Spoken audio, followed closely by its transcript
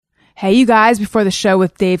Hey, you guys, before the show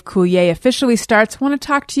with Dave Coulier officially starts, I want to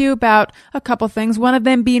talk to you about a couple things. One of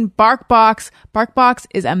them being BarkBox. BarkBox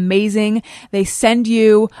is amazing. They send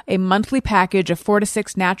you a monthly package of 4 to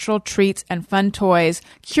 6 natural treats and fun toys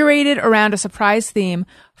curated around a surprise theme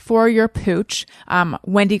for your pooch.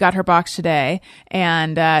 Wendy got her box today,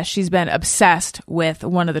 and she's been obsessed with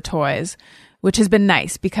one of the toys, which has been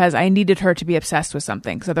nice because I needed her to be obsessed with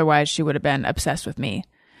something, because otherwise she would have been obsessed with me.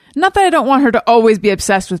 Not that I don't want her to always be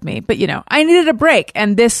obsessed with me, but, you know, I needed a break.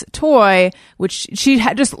 And this toy, which she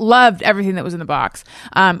had just loved everything that was in the box.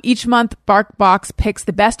 Each month, BarkBox picks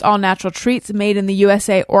the best all-natural treats made in the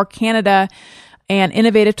USA or Canada and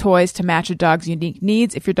innovative toys to match a dog's unique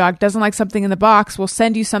needs. If your dog doesn't like something in the box, we'll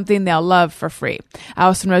send you something they'll love for free.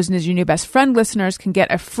 Allison Rosen is your new best friend. Listeners can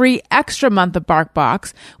get a free extra month of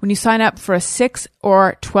BarkBox when you sign up for a 6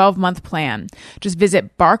 or 12-month plan. Just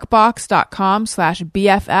visit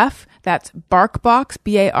barkbox.com/BFF. That's BarkBox,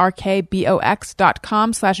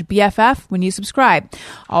 BarkBox.com/BFF when you subscribe.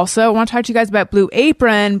 Also, I want to talk to you guys about Blue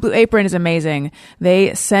Apron. Blue Apron is amazing.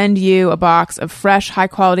 They send you a box of fresh,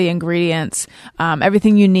 high-quality ingredients,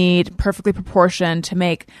 everything you need, perfectly proportioned to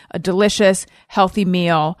make a delicious, healthy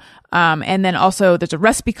meal. And then also there's a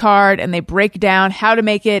recipe card, and they break down how to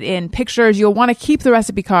make it in pictures. You'll want to keep the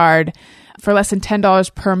recipe card. For less than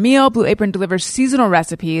 $10 per meal, Blue Apron delivers seasonal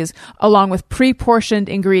recipes along with pre-portioned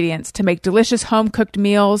ingredients to make delicious home-cooked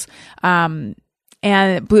meals.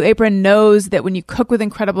 And Blue Apron knows that when you cook with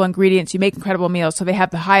incredible ingredients, you make incredible meals. So they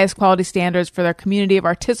have the highest quality standards for their community of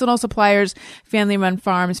artisanal suppliers, family-run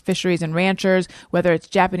farms, fisheries, and ranchers. Whether it's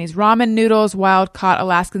Japanese ramen noodles, wild-caught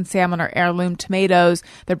Alaskan salmon, or heirloom tomatoes,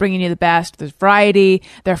 they're bringing you the best. There's variety.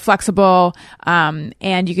 They're flexible.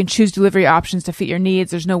 And you can choose delivery options to fit your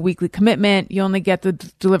needs. There's no weekly commitment. You only get the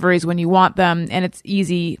deliveries when you want them. And it's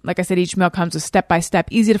easy. Like I said, each meal comes with step-by-step,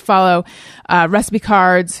 easy to follow recipe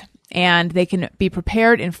cards, and they can be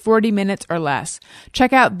prepared in 40 minutes or less.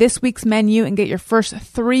 Check out this week's menu and get your first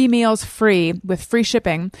 3 meals free with free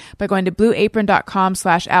shipping by going to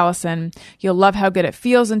blueapron.com/Allison. You'll love how good it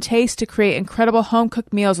feels and tastes to create incredible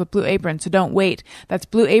home-cooked meals with Blue Apron, so don't wait. That's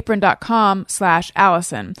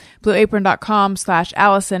blueapron.com/Allison.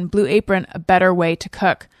 blueapron.com/Allison. Blue Apron, a better way to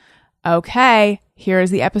cook. Okay, here is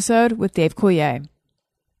the episode with Dave Coulier.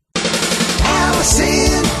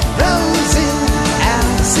 Allison Rosen.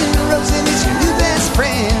 Allison Rosen is your new best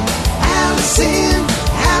friend. Allison,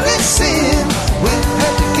 with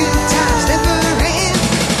her the good times never end.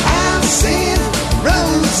 Allison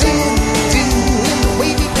Rosen, doing the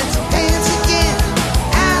wavy pencil dance again.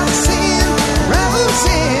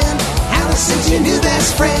 Allison's your new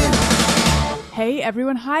best friend. Hey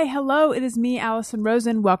everyone, hi, hello, it is me, Allison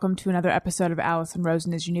Rosen. Welcome to another episode of Allison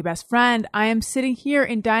Rosen is your new best friend. I am sitting here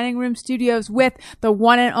in Dining Room Studios with the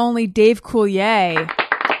one and only Dave Coulier.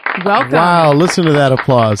 Welcome. Wow, listen to that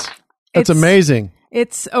applause. That's amazing.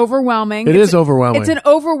 It's overwhelming. It is overwhelming. It's an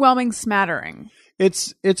overwhelming smattering.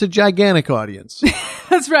 It's a gigantic audience.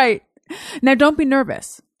 That's right. Now, don't be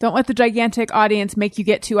nervous. Don't let the gigantic audience make you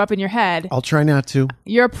get too up in your head. I'll try not to.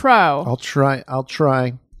 You're a pro. I'll try.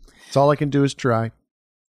 That's all I can do is try.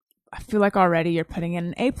 I feel like already you're putting in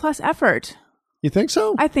an A+ effort. You think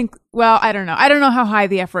so? I think, well, I don't know. I don't know how high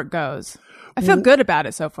the effort goes. I feel good about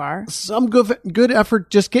it so far. Some good effort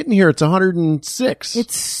just getting here. It's 106.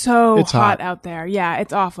 It's hot out there. Yeah,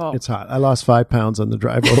 it's awful. It's hot. I lost 5 pounds on the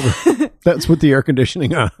drive over. That's with the air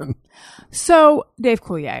conditioning on. So, Dave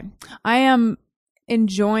Coulier, I am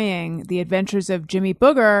enjoying the adventures of Jimmy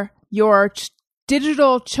Booger, your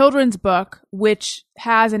digital children's book, which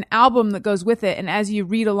has an album that goes with it. And as you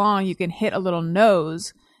read along, you can hit a little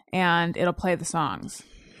nose and it'll play the songs.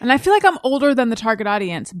 And I feel like I'm older than the target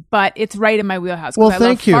audience, but it's right in my wheelhouse. Well, I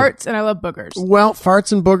thank love you. farts and I love boogers. Well,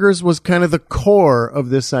 farts and boogers was kind of the core of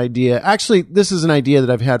this idea. Actually, this is an idea that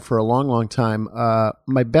I've had for a long, long time.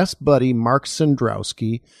 My best buddy, Mark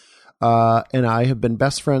Sandrowski, and I have been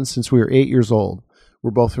best friends since we were 8 years old. We're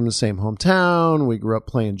both from the same hometown. We grew up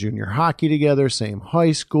playing junior hockey together, same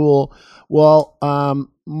high school. Well,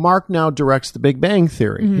 Mark now directs The Big Bang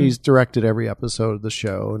Theory. Mm-hmm. He's directed every episode of the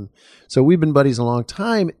show. And so we've been buddies a long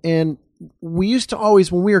time. And we used to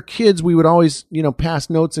always, when we were kids, we would always, pass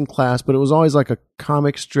notes in class, but it was always like a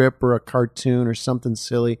comic strip or a cartoon or something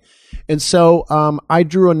silly. And so I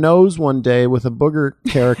drew a nose one day with a booger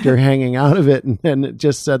character hanging out of it. And it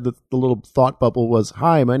just said that the little thought bubble was,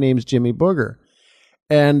 "Hi, my name's Jimmy Booger."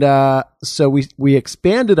 And so we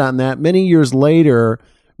expanded on that. Many years later,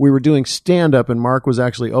 we were doing stand-up, and Mark was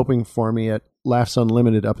actually opening for me at Laughs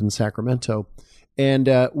Unlimited up in Sacramento. And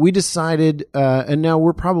we decided, and now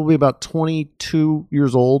we're probably about 22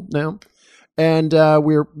 years old now, And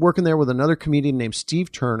we were working there with another comedian named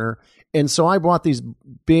Steve Turner. And so I bought these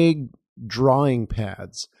big drawing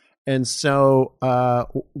pads. And so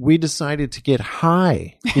we decided to get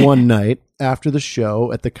high one night after the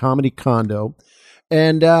show at the Comedy Condo.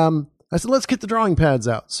 And I said, let's get the drawing pads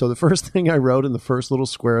out. So the first thing I wrote in the first little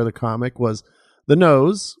square of the comic was the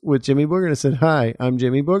nose with Jimmy Booger. And I said, hi, I'm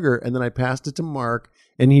Jimmy Booger. And then I passed it to Mark,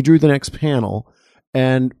 and he drew the next panel.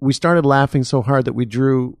 And we started laughing so hard that we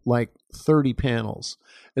drew like 30 panels.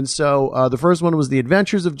 And so the first one was The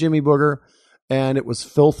Adventures of Jimmy Booger, and it was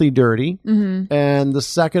filthy dirty. Mm-hmm. And the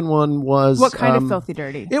second one was... What kind of filthy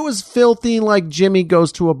dirty? It was filthy, like Jimmy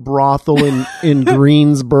goes to a brothel in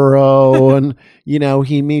Greensboro, and, you know,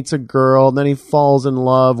 he meets a girl, and then he falls in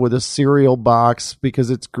love with a cereal box because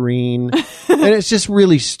it's green. And it's just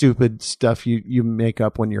really stupid stuff you make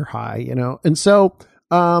up when you're high, you know? And so...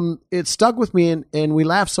 it stuck with me, and we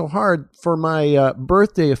laughed so hard. For my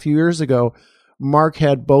birthday a few years ago, Mark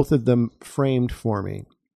had both of them framed for me.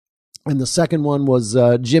 And the second one was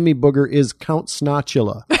Jimmy Booger is Count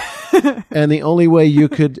Snotchula. And the only way you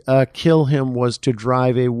could kill him was to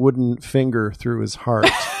drive a wooden finger through his heart.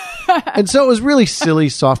 And so it was really silly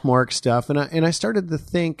sophomoric stuff. And I started to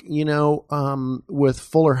think, you know, with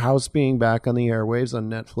Fuller House being back on the airwaves on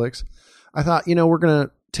Netflix, I thought, you know, we're going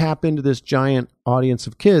to tap into this giant audience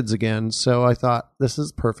of kids again. So I thought this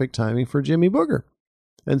is perfect timing for Jimmy Booger.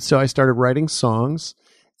 And so I started writing songs,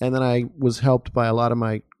 and then I was helped by a lot of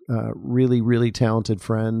my really, really talented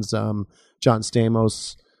friends. John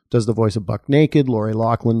Stamos does the voice of Buck Naked. Lori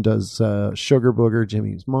Loughlin does Sugar Booger,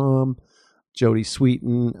 Jimmy's mom. Jodie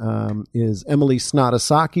Sweetin is Emily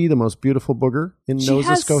Snotasaki, the most beautiful booger in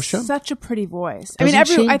Nova Scotia. She has such a pretty voice.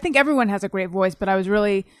 Doesn't I think everyone has a great voice, but I was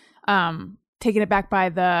really... taken aback by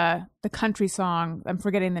the country song. I'm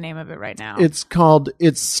forgetting the name of it right now. It's called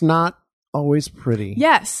It's Not Always Pretty.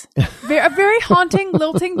 Yes. A very haunting,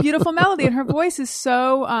 lilting, beautiful melody. And her voice is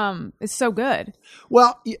so good.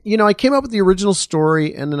 Well, you know, I came up with the original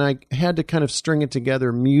story, and then I had to kind of string it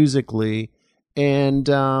together musically. And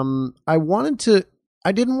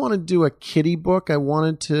I didn't want to do a kiddie book. I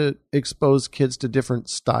wanted to expose kids to different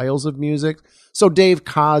styles of music. So Dave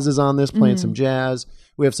Koz is on this playing some jazz.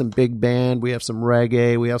 We have some big band. We have some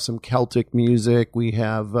reggae. We have some Celtic music. We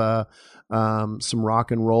have some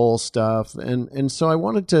rock and roll stuff. And so I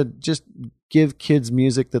wanted to just give kids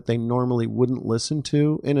music that they normally wouldn't listen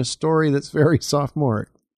to in a story that's very sophomoric.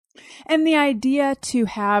 And the idea to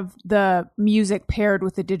have the music paired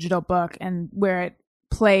with the digital book and where it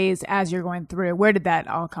plays as you're going through, where did that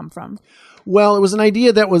all come from? Well, it was an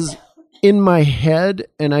idea that was in my head,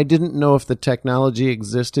 and I didn't know if the technology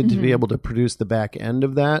existed to be able to produce the back end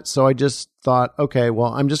of that. So I just thought, okay,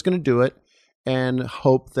 well, I'm just going to do it and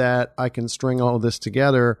hope that I can string all of this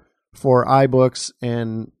together for iBooks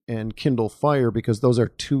and Kindle Fire, because those are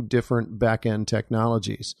two different back end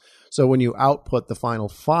technologies. So when you output the final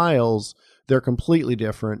files, they're completely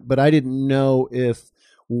different. But I didn't know if,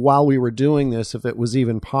 while we were doing this, if it was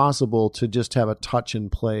even possible to just have a touch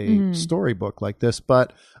and play storybook like this.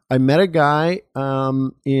 But I met a guy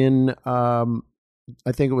in, I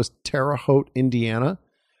think it was Terre Haute, Indiana,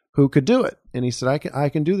 who could do it. And he said, I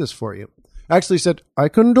can do this for you. Actually said, I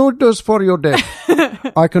can do this for you, Dave.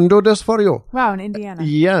 I can do this for you. Wow, in Indiana.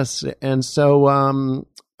 Yes. And so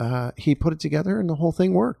he put it together, and the whole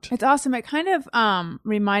thing worked. It's awesome. It kind of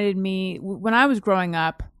reminded me, when I was growing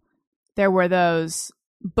up, there were those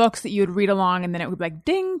books that you would read along, and then it would be like,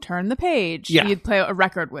 ding, turn the page. Yeah. You'd play a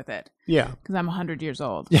record with it. Yeah. Because I'm 100 years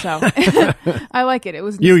old. So I like it. It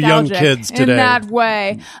was you young nostalgic kids today. in that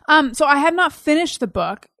way. So I have not finished the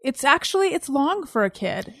book. It's long for a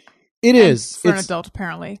kid. It is. For an adult,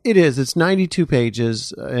 apparently. It is. It's 92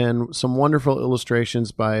 pages and some wonderful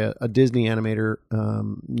illustrations by a Disney animator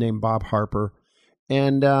named Bob Harper.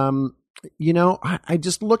 And, you know, I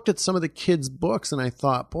just looked at some of the kids' books, and I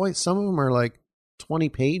thought, boy, some of them are like 20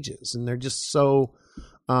 pages, and they're just so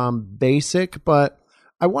basic. But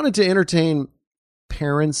I wanted to entertain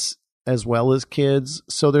parents as well as kids.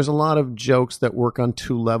 So there's a lot of jokes that work on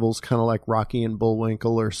two levels, kind of like Rocky and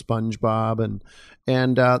Bullwinkle or SpongeBob.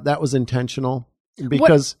 And that was intentional,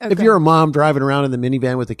 because if you're a mom driving around in the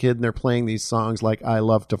minivan with a kid and they're playing these songs like I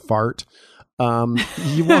Love to Fart,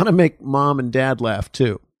 you want to make mom and dad laugh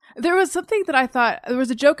too. There was something that I thought, there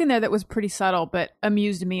was a joke in there that was pretty subtle, but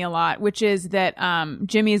amused me a lot, which is that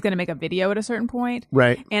Jimmy is going to make a video at a certain point.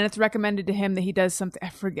 Right. And it's recommended to him that he does something, I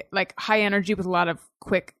forget, like high energy with a lot of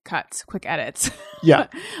quick cuts, quick edits. Yeah.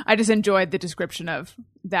 I just enjoyed the description of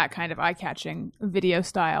that kind of eye-catching video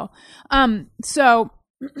style. So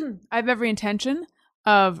I have every intention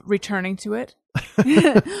of returning to it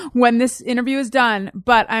when this interview is done,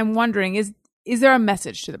 but I'm wondering, is there a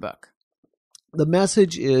message to the book? The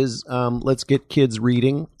message is let's get kids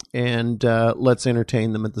reading and let's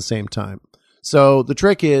entertain them at the same time. So the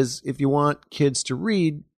trick is, if you want kids to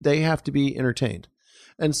read, they have to be entertained.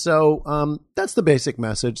 And so that's the basic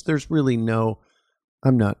message. There's really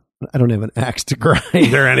I don't have an axe to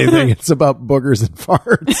grind or anything. It's about boogers and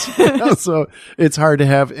farts. So it's hard to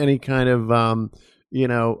have any kind of,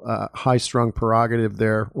 high-strung prerogative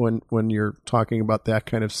there when you're talking about that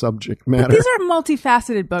kind of subject matter. But these are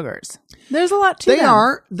multifaceted boogers. There's a lot to them.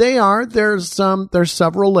 They are. There's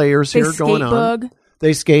several layers here going on.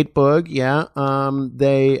 They skate boog. They skate boog, yeah.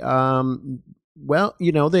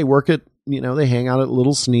 They work at, they hang out at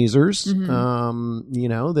Little Sneezers.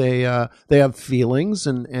 They have feelings,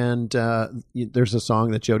 and there's a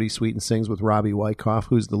song that Jodie Sweetin sings with Robbie Wyckoff,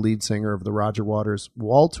 who's the lead singer of the Roger Waters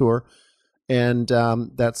Wall Tour. And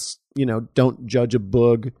that's, don't judge a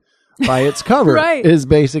boog by its cover. Right. Is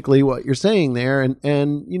basically what you're saying there. And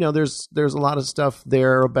there's a lot of stuff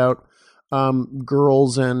there about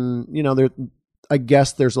girls, and, I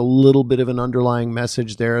guess there's a little bit of an underlying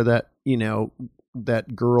message there that,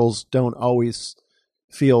 that girls don't always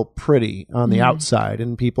feel pretty on the outside,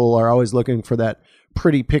 and people are always looking for that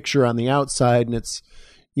pretty picture on the outside. And it's,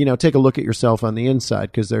 take a look at yourself on the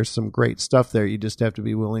inside, because there's some great stuff there. You just have to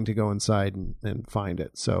be willing to go inside and find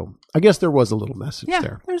it. So I guess there was a little message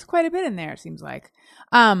there. There's quite a bit in there, it seems like.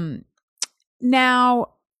 Now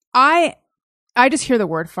I just hear the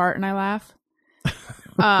word fart and I laugh.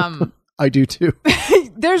 I do too.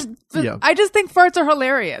 I just think farts are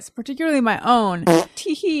hilarious, particularly my own.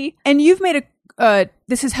 Tee-hee. And you've made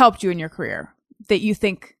this has helped you in your career, that you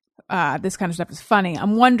think this kind of stuff is funny.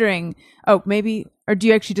 I'm wondering, or do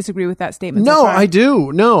you actually disagree with that statement? No, I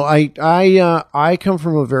do. No, I come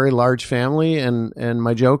from a very large family, and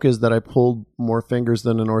my joke is that I pulled more fingers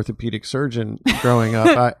than an orthopedic surgeon growing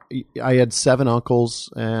up. I had 7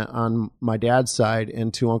 uncles on my dad's side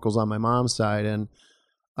and 2 uncles on my mom's side, and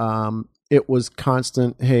it was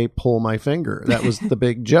constant, hey, pull my finger. That was the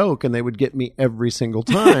big joke, and they would get me every single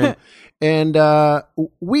time. And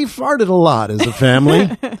we farted a lot as a family,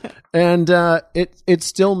 and it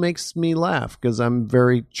still makes me laugh because I'm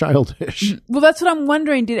very childish. Well, that's what I'm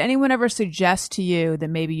wondering. Did anyone ever suggest to you that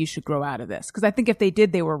maybe you should grow out of this? Because I think if they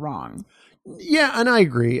did, they were wrong. Yeah, and I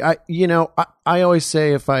agree. I always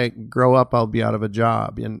say if I grow up, I'll be out of a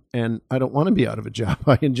job, and I don't want to be out of a job.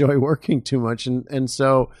 I enjoy working too much, and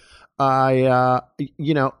so I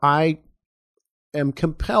am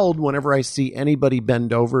compelled whenever I see anybody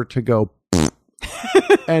bend over to go,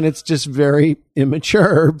 and it's just very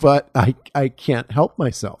immature, but I can't help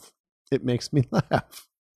myself. It makes me laugh.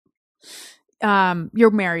 You're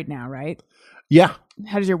married now, right? Yeah.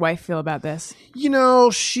 How does your wife feel about this?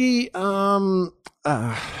 She,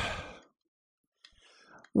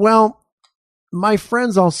 well, my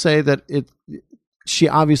friends all say that she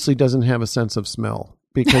obviously doesn't have a sense of smell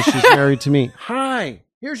because she's married to me. Hi,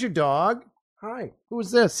 here's your dog. Hi, who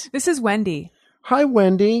is this? This is Wendy. Hi,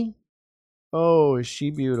 Wendy. Oh, is she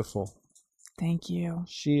beautiful? Thank you.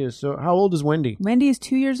 She is so, how old is Wendy? Wendy is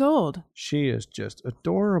 2 years old. She is just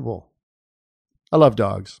adorable. I love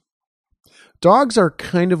dogs. Dogs are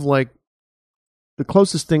kind of like the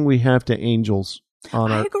closest thing we have to angels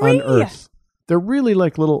on Earth. They're really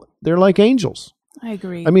they're like angels. I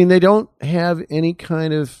agree. I mean, they don't have any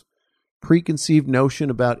kind of preconceived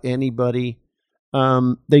notion about anybody.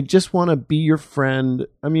 They just want to be your friend.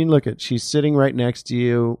 I mean, look she's sitting right next to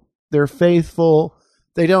you. They're faithful.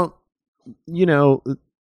 They don't,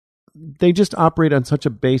 they just operate on such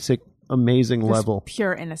a basic, amazing level.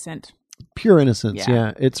 Pure innocence. Pure innocence.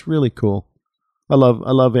 Yeah. It's really cool. I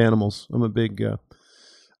love animals. I'm a big,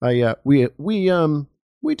 we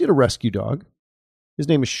did a rescue dog. His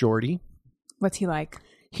name is Shorty. What's he like?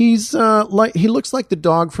 He's he looks like the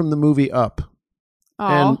dog from the movie Up. Aww.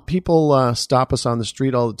 And people stop us on the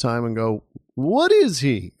street all the time and go, "What is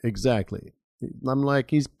he exactly?" I'm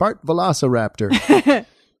like, he's part Velociraptor.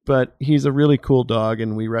 But he's a really cool dog,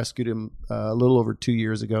 and we rescued him a little over 2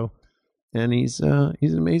 years ago. And he's an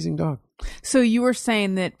amazing dog. So you were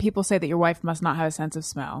saying that people say that your wife must not have a sense of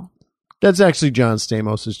smell. That's actually John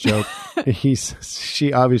Stamos' joke.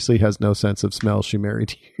 She obviously has no sense of smell. She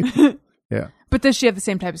married you. Yeah. But does she have the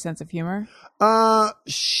same type of sense of humor?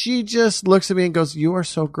 She just looks at me and goes, "You are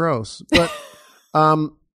so gross." But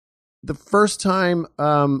the first time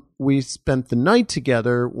we spent the night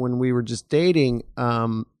together when we were just dating,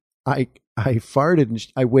 I farted, and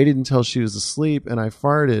I waited until she was asleep, and I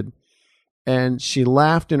farted, and she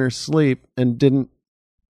laughed in her sleep and didn't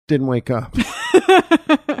wake up.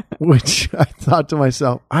 Which I thought to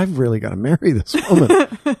myself, I've really got to marry this woman.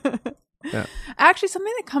 Yeah. Actually,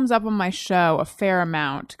 something that comes up on my show a fair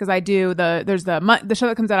amount, because I do there's the show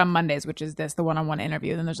that comes out on Mondays, which is the one-on-one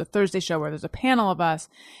interview. Then there's a Thursday show where there's a panel of us.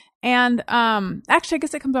 And actually, I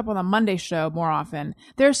guess it comes up on the Monday show more often.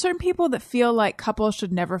 There are certain people that feel like couples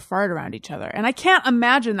should never fart around each other. And I can't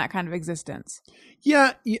imagine that kind of existence.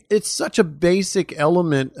 Yeah, it's such a basic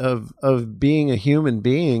element of being a human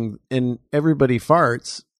being, and everybody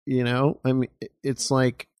farts, you know? I mean, it's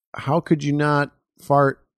like, how could you not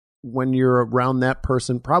fart when you're around that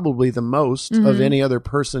person probably the most of any other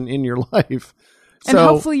person in your life? And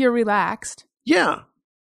hopefully you're relaxed. Yeah.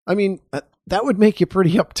 I mean, that would make you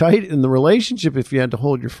pretty uptight in the relationship if you had to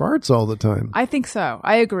hold your farts all the time. I think so.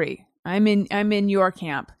 I agree. I'm in your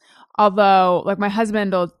camp. Although, like, my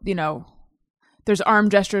husband will, you know, there's arm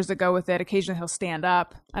gestures that go with it. Occasionally he'll stand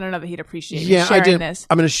up. I don't know that he'd appreciate you sharing this.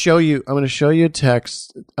 I'm going to show you a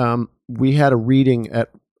text. We had a reading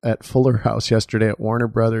at Fuller House yesterday at Warner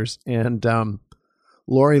Brothers, and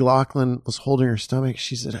Lori Loughlin was holding her stomach.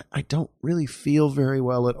 She said, I don't really feel very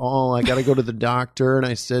well at all. I got to go to the doctor. And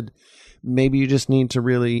I said, maybe you just need to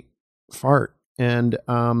really fart. And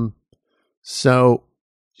so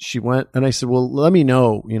she went, and I said, well, let me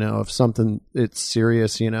know, you know, if something, it's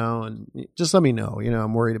serious, you know, and just let me know, you know,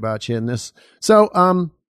 I'm worried about you and this. So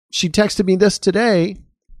she texted me this today.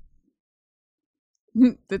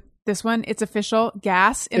 This one, it's official,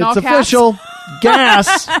 gas in all caps. It's official,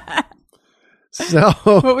 gas. So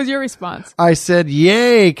what was your response? I said,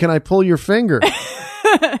 yay, can I pull your finger?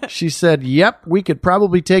 She said, yep, we could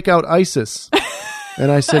probably take out ISIS. And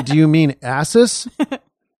I said, do you mean ASIS?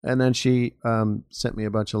 And then she sent me a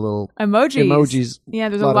bunch of little emojis. Yeah,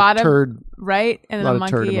 there's a lot of turd, right? And then a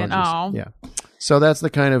monkey and oh. Yeah. So that's the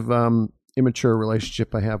kind of immature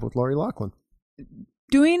relationship I have with Lori Loughlin.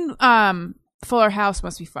 Doing Fuller House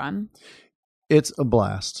must be fun. It's a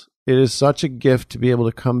blast. It is such a gift to be able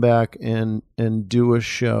to come back and do a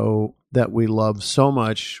show that we love so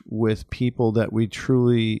much with people that we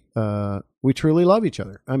truly love each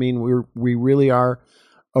other. I mean, we really are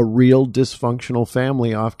a real dysfunctional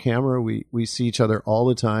family off camera. We see each other all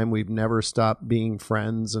the time. We've never stopped being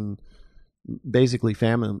friends and basically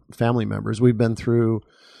family members. We've been through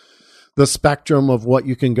the spectrum of what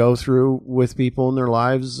you can go through with people in their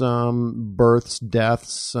lives, births,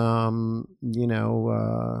 deaths,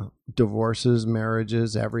 divorces,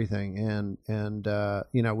 marriages, everything.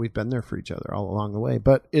 And we've been there for each other all along the way.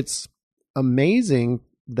 But it's amazing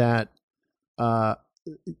that,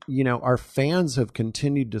 our fans have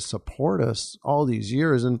continued to support us all these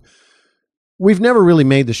years. And we've never really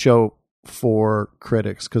made the show for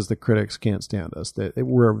critics because the critics can't stand us.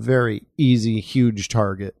 We're a very easy, huge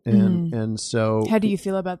target. And so... How do you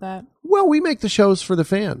feel about that? Well, we make the shows for the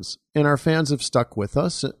fans, and our fans have stuck with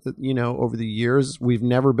us, over the years. We've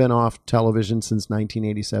never been off television since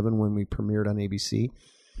 1987 when we premiered on ABC.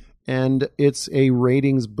 And it's a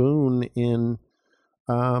ratings boon in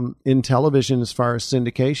television as far as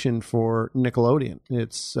syndication for Nickelodeon.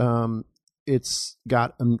 It's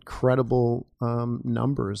got incredible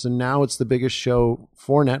numbers, and now it's the biggest show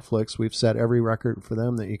for Netflix. We've set every record for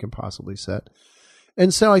them that you can possibly set.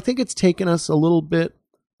 And so I think it's taken us a little bit,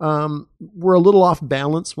 we're a little off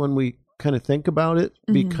balance when we kind of think about it,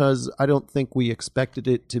 because I don't think we expected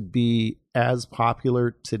it to be as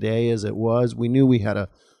popular today as it was. We knew we had a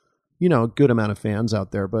good amount of fans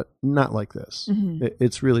out there, but not like this.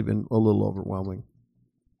 It's really been a little overwhelming.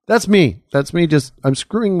 That's me. I'm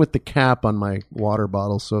screwing with the cap on my water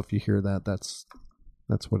bottle. So if you hear that, that's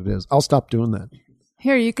what it is. I'll stop doing that.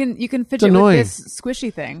 Here, you can fidget with this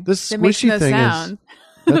squishy thing. This that squishy makes no thing sound.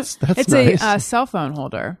 That's it's nice. a cell phone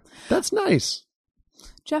holder. That's nice.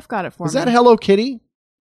 Jeff got it for me. Is that Hello Kitty?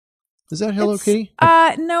 Is that Hello Kitty?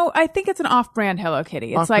 No, I think it's an off-brand Hello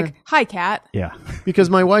Kitty. It's like, hi, cat. Yeah. Because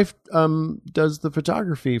my wife does the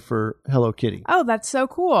photography for Hello Kitty. Oh, that's so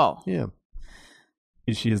cool. Yeah.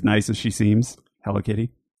 Is she as nice as she seems, Hello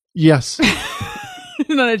Kitty? Yes.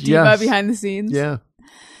 Not a diva behind the scenes. Yeah.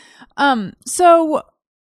 So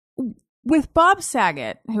with Bob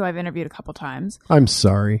Saget, who I've interviewed a couple times. I'm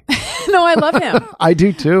sorry. No, I love him. I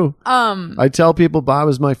do too. I tell people Bob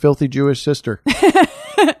is my filthy Jewish sister.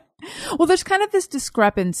 Well, there's kind of this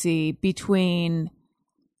discrepancy between,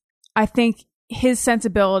 I think, his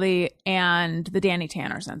sensibility and the Danny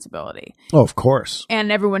Tanner sensibility. Oh, of course.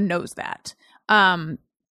 And everyone knows that.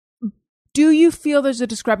 Do you feel there's a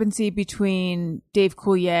discrepancy between Dave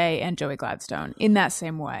Coulier and Joey Gladstone in that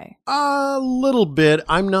same way? A little bit.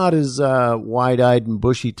 I'm not as wide-eyed and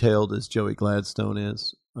bushy-tailed as Joey Gladstone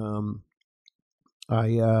is. I'm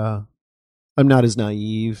not as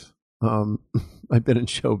naive. I've been in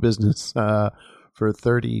show business for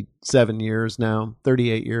 37 years now,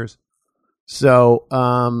 38 years. So,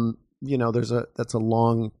 that's a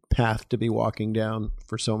long path to be walking down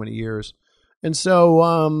for so many years. And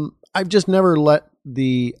so, I've just never let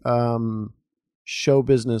the show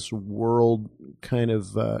business world kind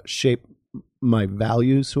of shape my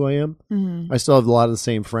values, who I am. Mm-hmm. I still have a lot of the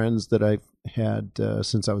same friends that I've had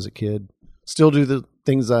since I was a kid. Still do the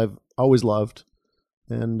things I've always loved.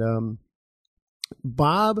 And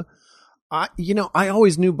Bob, I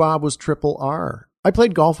always knew Bob was Triple R. I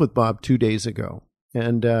played golf with Bob 2 days ago.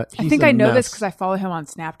 And I think I know this because I follow him on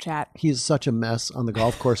Snapchat. He is such a mess on the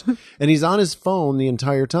golf course. And he's on his phone the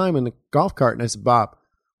entire time in the golf cart. And I said, Bob,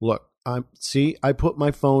 look, I put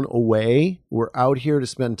my phone away. We're out here to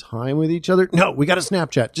spend time with each other. No, we got to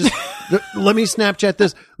Snapchat. Just let me Snapchat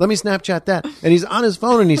this. Let me Snapchat that. And he's on his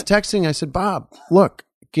phone and he's texting. I said, Bob, look,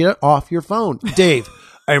 get off your phone. Dave,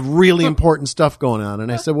 I have really important stuff going on.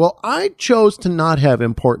 And I said, well, I chose to not have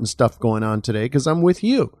important stuff going on today because I'm with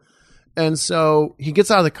you. And so he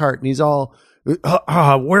gets out of the cart and he's all,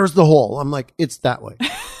 where's the hole? I'm like, it's that way.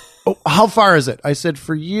 Oh, how far is it? I said,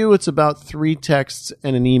 for you, it's about 3 texts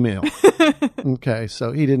and an email. Okay.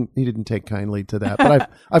 So he didn't take kindly to that,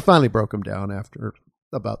 but I finally broke him down after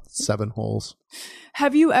about 7 holes.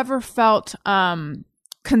 Have you ever felt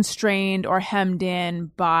constrained or hemmed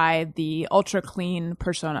in by the ultra clean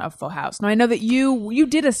persona of Full House? Now I know that you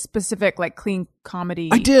did a specific like clean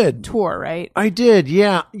comedy tour, right? I did,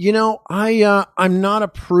 yeah. I'm not a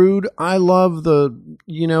prude. I love the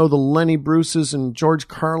Lenny Bruces and George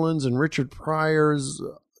Carlins and Richard Pryors,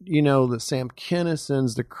 the Sam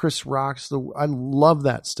Kinnisons, the Chris Rocks. I love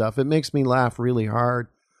that stuff. It makes me laugh really hard.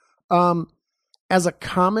 As a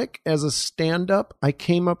comic, as a stand-up, I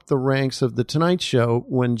came up the ranks of The Tonight Show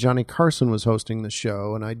when Johnny Carson was hosting the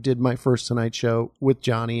show, and I did my first Tonight Show with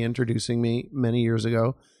Johnny introducing me many years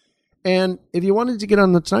ago. And if you wanted to get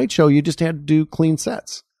on The Tonight Show, you just had to do clean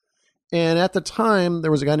sets. And at the time,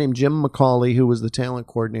 there was a guy named Jim McCauley who was the talent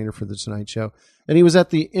coordinator for The Tonight Show, and he was at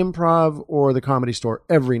the Improv or the Comedy Store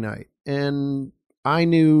every night. And I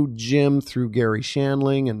knew Jim through Gary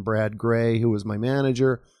Shandling and Brad Gray, who was my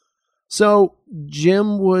manager. So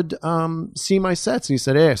Jim would see my sets and he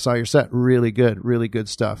said, hey, I saw your set. Really good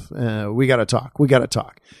stuff. We got to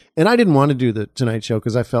talk. And I didn't want to do the Tonight Show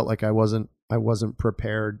because I felt like I wasn't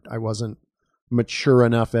prepared. I wasn't mature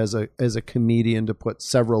enough as a comedian to put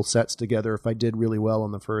several sets together if I did really well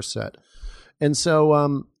on the first set. And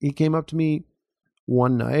so he came up to me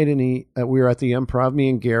one night and we were at the Improv, me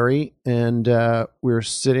and Gary, and we were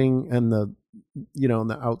sitting in the on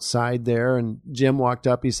the outside there, and Jim walked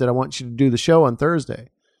up. He said, I want you to do the show on Thursday.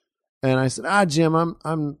 And I said, Jim,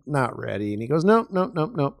 I'm not ready. And he goes,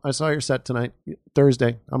 no. I saw your set tonight,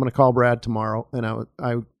 Thursday. I'm going to call Brad tomorrow. And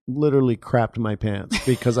I literally crapped my pants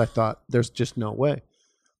because I thought there's just no way.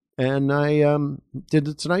 And I did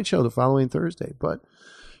the Tonight Show the following Thursday. But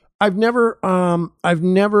I've never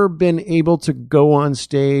been able to go on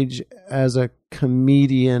stage as a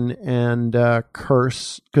comedian and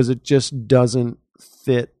curse because it just doesn't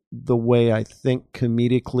fit the way I think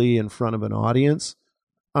comedically in front of an audience.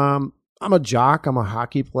 I'm a jock. I'm a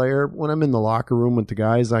hockey player. When I'm in the locker room with the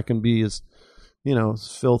guys, I can be as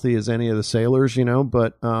filthy as any of the sailors,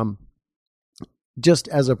 but just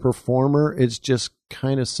as a performer, it's just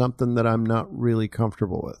kind of something that I'm not really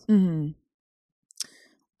comfortable with. Mm-hmm.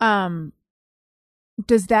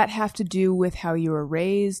 Does that have to do with how you were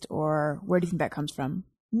raised, or where do you think that comes from?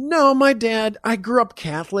 No, I grew up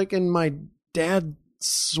Catholic, and my dad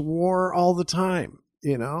swore all the time,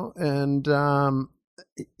 and, I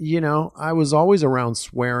was always around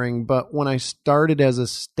swearing, but when I started as a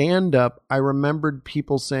stand-up, I remembered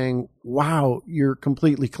people saying, wow, you're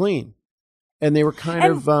completely clean. And they were kind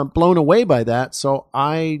of blown away by that. So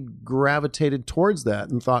I gravitated towards that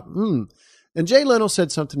and thought, And Jay Leno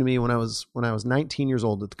said something to me when I was 19 years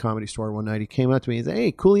old at the Comedy Store one night. He came up to me and said,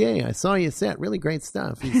 hey, Coulier, I saw you set. Really great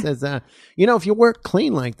stuff. He says, if you work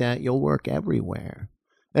clean like that, you'll work everywhere.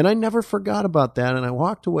 And I never forgot about that. And I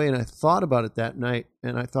walked away and I thought about it that night.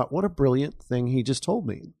 And I thought, what a brilliant thing he just told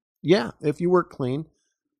me. Yeah, if you work clean,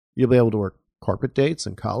 you'll be able to work corporate dates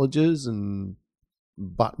and colleges and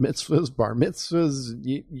bat mitzvahs, bar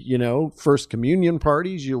mitzvahs, first communion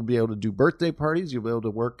parties. You'll be able to do birthday parties. You'll be able to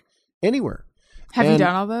work anywhere. Have you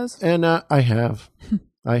done all those? And I have.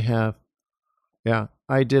 Yeah.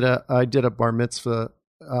 I did a bar mitzvah.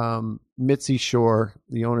 Mitzi Shore,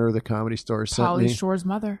 the owner of the Comedy Store, sent me. Pauly Shore's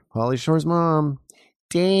mother. Pauly Shore's mom.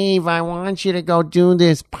 Dave, I want you to go do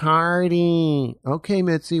this party. Okay,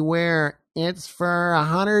 Mitzi, where? It's for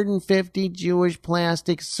 150 Jewish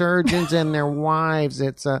plastic surgeons and their wives.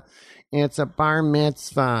 It's a bar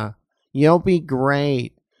mitzvah. You'll be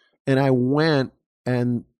great. And I went,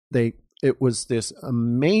 and it was this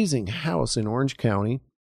amazing house in Orange County,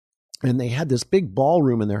 and they had this big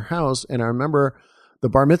ballroom in their house. And I remember the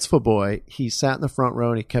bar mitzvah boy, he sat in the front row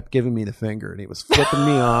and he kept giving me the finger, and he was flipping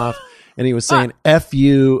me off, and he was saying F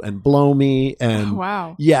you and blow me. And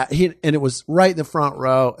Wow. yeah, and it was right in the front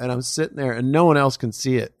row, and I'm sitting there and no one else can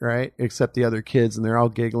see it, right? Except the other kids, and they're all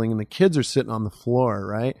giggling, and the kids are sitting on the floor,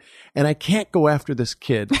 right? And I can't go after this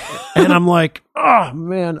kid. And I'm like, oh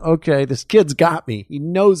man, okay, this kid's got me. He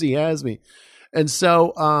knows he has me. And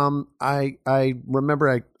so I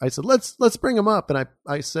remember I said, let's bring him up. And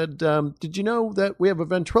I said, did you know that we have a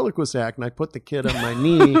ventriloquist act? And I put the kid on my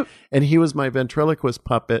knee, and he was my ventriloquist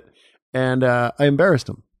puppet. And I embarrassed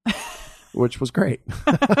him, which was great.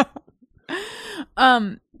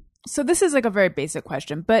 So this is like a very basic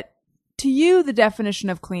question, but to you, the definition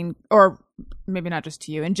of clean, or maybe not just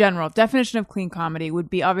to you, in general, definition of clean comedy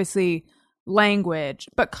would be obviously language,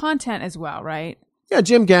 but content as well, right? Yeah,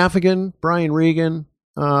 Jim Gaffigan, Brian Regan,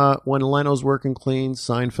 when Leno's working clean,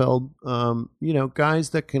 Seinfeld, guys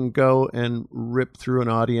that can go and rip through an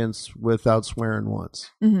audience without swearing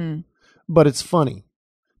once. Mm-hmm. But it's funny.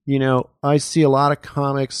 I see a lot of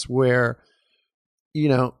comics where,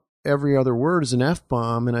 every other word is an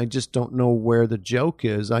F-bomb, and I just don't know where the joke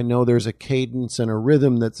is. I know there's a cadence and a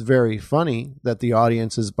rhythm that's very funny that the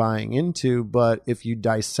audience is buying into, but if you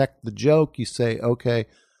dissect the joke, you say, okay,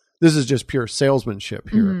 this is just pure salesmanship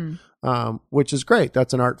here, which is great.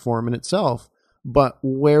 That's an art form in itself. But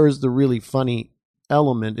where's the really funny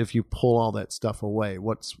element if you pull all that stuff away?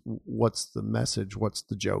 What's the message? What's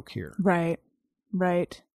the joke here? Right.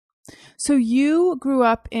 So you grew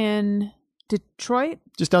up in Detroit?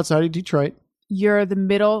 Just outside of Detroit. You're the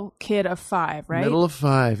middle kid of 5, right? Middle of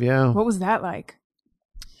 5, yeah. What was that like?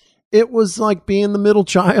 It was like being the middle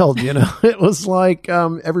child, It was like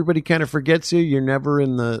everybody kind of forgets you. You're never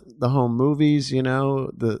in the home movies,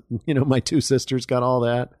 my 2 sisters got all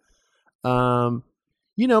that.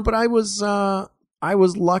 But I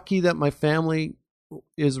was lucky that my family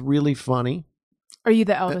is really funny. Are you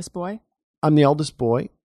the eldest boy? I'm the eldest boy.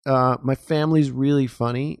 My family's really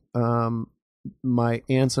funny. My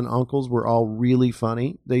aunts and uncles were all really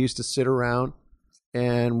funny. They used to sit around,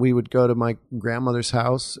 and we would go to my grandmother's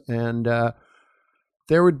house, and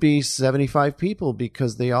there would be 75 people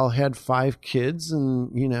because they all had 5 kids,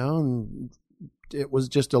 and it was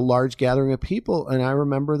just a large gathering of people. And I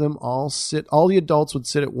remember them all the adults would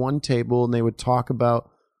sit at one table, and they would talk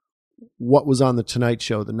about what was on the Tonight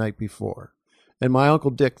Show the night before. And my Uncle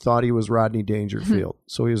Dick thought he was Rodney Dangerfield.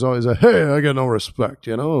 So he was always like, hey, I got no respect,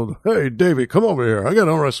 Hey, Davey, come over here. I got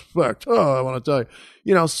no respect. Oh, I want to tell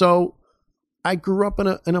you. So I grew up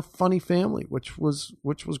in a funny family, which was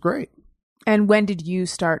great. And when did you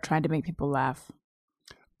start trying to make people laugh?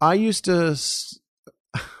 I used to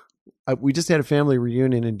we just had a family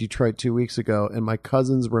reunion in Detroit 2 weeks ago, and my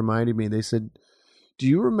cousins reminded me. They said, do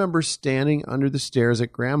you remember standing under the stairs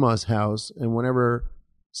at Grandma's house, and whenever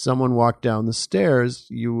someone walked down the stairs,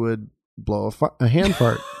 you would blow a hand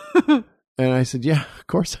fart? And I said, yeah, of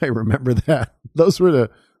course I remember that. Those were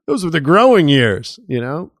the growing years,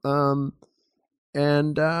 and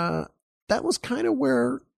that was kind of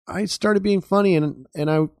where I started being funny. And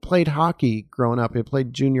I played hockey growing up. I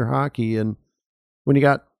played junior hockey, and when you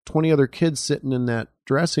got 20 other kids sitting in that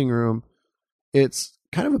dressing room, it's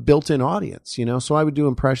kind of a built-in audience, So I would do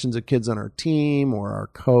impressions of kids on our team or our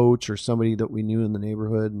coach or somebody that we knew in the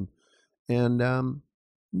neighborhood. And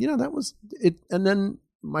that was it. And then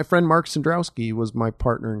my friend Mark Sandrowski was my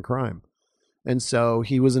partner in crime. And so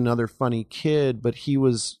he was another funny kid, but he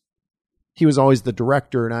was always the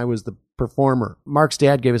director and I was the performer. Mark's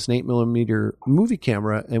dad gave us an 8mm movie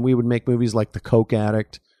camera, and we would make movies like The Coke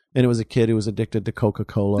Addict. And it was a kid who was addicted to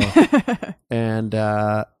Coca-Cola. And,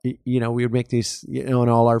 we would make these, and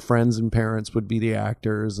all our friends and parents would be the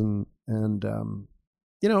actors. And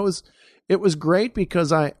it was great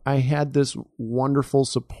because I had this wonderful,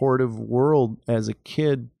 supportive world as a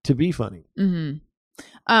kid to be funny.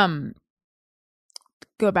 Mm-hmm.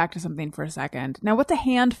 Go back to something for a second. Now, what's a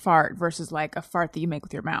hand fart versus like a fart that you make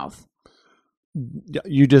with your mouth?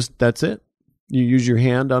 That's it. You use your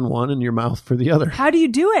hand on one and your mouth for the other. How do you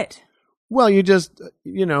do it? Well, you just,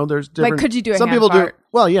 there's different. Like, could you do a some hand people fart? do.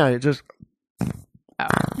 Well, yeah, it just, Oh.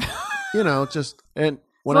 and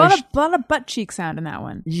when a lot of butt cheek sound in that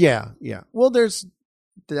one. Yeah. Well,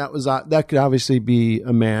 that could obviously be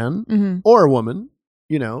a man Mm-hmm. or a woman,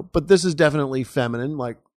 but this is definitely feminine.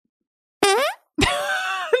 Like,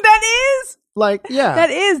 That is. like, yeah,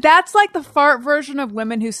 That's like the fart version of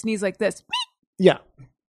women who sneeze like this. yeah.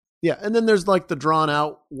 And then there's like the drawn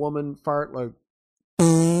out woman fart, like,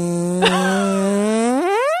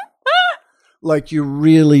 Like you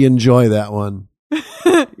really enjoy that one.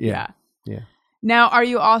 Yeah. Yeah. Now, are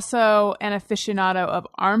you also an aficionado of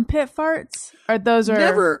armpit farts? Or those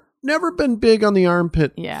are Never been big on the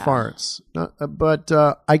armpit Yeah. farts. But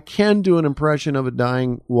I can do an impression of a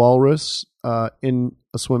dying walrus in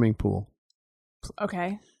a swimming pool.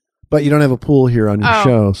 okay? But you don't have a pool here on your Oh.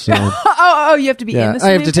 show, so oh, you have to be in yeah, the I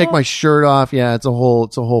have swimming to take pool? my shirt off. Yeah, it's a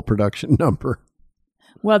whole production number.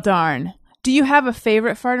 Well, darn. Do you have a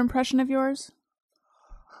favorite fart impression of yours?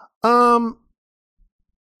 Not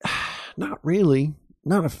really.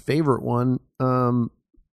 Not a favorite one.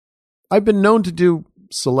 I've been known to do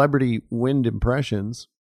celebrity wind impressions.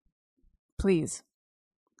 Please.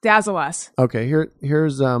 Dazzle us. Okay, here's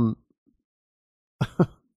here's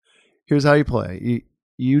how you play.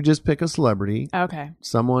 You just pick a celebrity. Okay.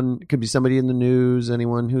 Someone, it could be somebody in the news,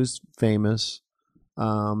 anyone who's famous.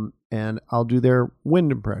 And I'll do their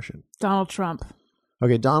wind impression. Donald Trump.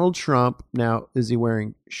 Okay, Donald Trump. Now, is he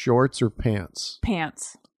wearing shorts or pants?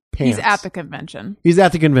 Pants. Pants. He's at the convention. He's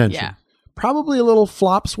at the convention. Yeah. Probably a little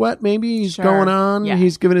flop sweat, maybe. He's Sure. going on. Yeah.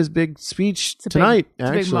 He's giving his big speech It's a tonight, big, it's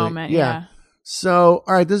actually. a big moment. Yeah. So,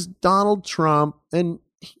 all right, this is Donald Trump, and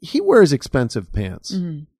he wears expensive pants.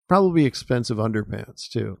 Mhm. Probably expensive underpants,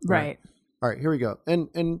 too. Right. All right, here we go.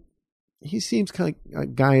 And he seems kind of, a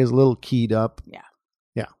guy is a little keyed up. Yeah.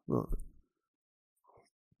 Yeah. Well,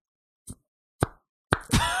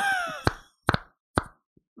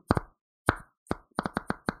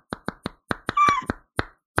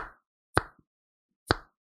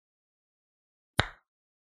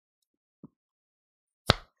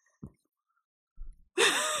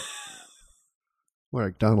 we're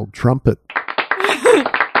like Donald Trumpet.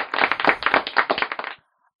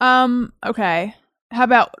 Okay. How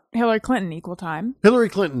about Hillary Clinton equal time? Hillary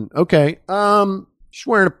Clinton. Okay. She's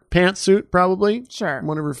wearing a pantsuit, probably. Sure.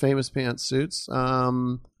 One of her famous pantsuits.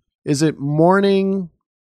 Is it morning,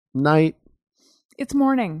 night? It's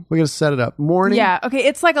morning. We're gonna set it up. Morning. Yeah. Okay.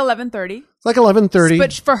 It's like 11:30. It's like 11:30.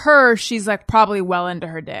 But for her, she's like probably well into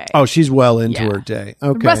her day. Oh, she's well into Yeah. her day. The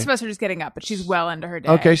Okay. rest of us are just getting up, but she's well into her day.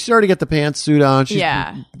 Okay, she's already got the pantsuit on. She's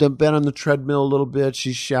Yeah. been on the treadmill a little bit.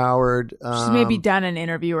 She's showered. She's maybe done an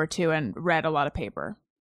interview or two and read a lot of paper.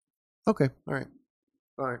 Okay. All right.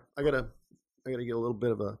 I gotta get a little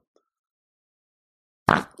bit of a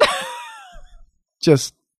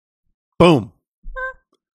just boom.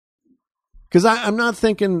 Because I'm not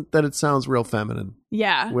thinking that it sounds real feminine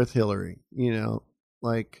Yeah. with Hillary. You know,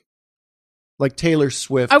 like Taylor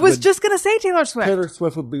Swift. I was would- just going to say Taylor Swift. Taylor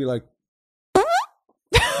Swift would be like,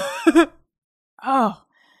 Oh.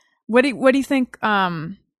 What do you think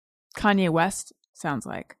Kanye West sounds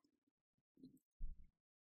like?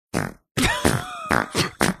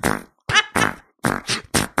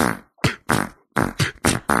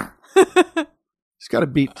 she's got a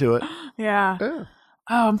beat to it. Yeah. Yeah.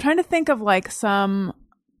 Oh, I'm trying to think of like some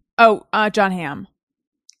John Hamm.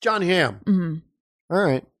 John Hamm. Hmm. All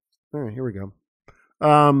right, here we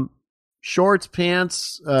go. Shorts,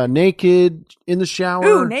 pants, naked, in the shower.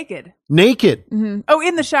 Ooh, naked. Naked. Hmm. Oh,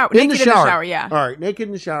 in the shower. In Naked the shower. in the shower, yeah. All right, naked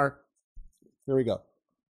in the shower. Here we go.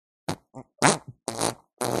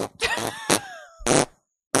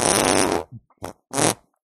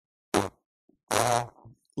 A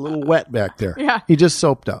little wet back there. Yeah. He just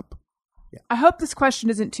soaped up. I hope this question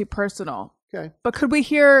isn't too personal, Okay. but could we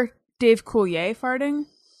hear Dave Coulier farting?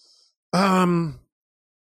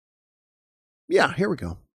 Yeah, here we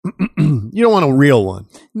go. You don't want a real one.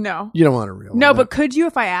 No. You don't want a real one. No, but could you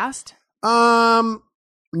if I asked? No,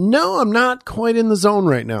 I'm not quite in the zone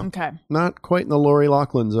right now. Okay. Not quite in the Lori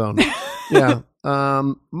Loughlin zone. Yeah.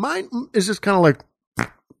 Mine is just kind of like,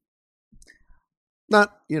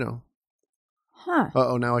 not, Huh.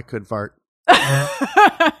 uh-oh, now I could fart.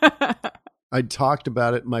 I talked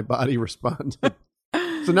about it. My body responded.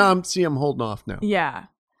 So now I'm holding off now. Yeah.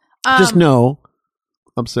 Just know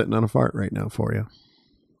I'm sitting on a fart right now for you.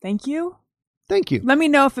 Thank you. Thank you. Let me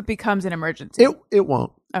know if it becomes an emergency. It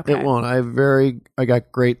won't. Okay. It won't. I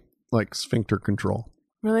got great sphincter control.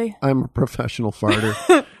 Really? I'm a professional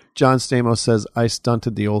farter. John Stamos says I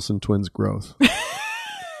stunted the Olsen twins' growth.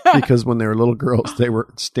 Because when they were little girls, they were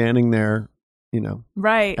standing there,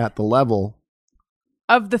 Right. at the level.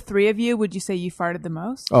 Of the three of you, would you say you farted the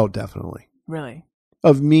most? Oh, definitely. Really?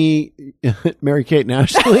 Of me, Mary Kate and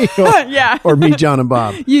Ashley, or, Yeah. or me, John and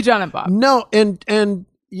Bob. You, John and Bob. No, and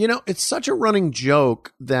it's such a running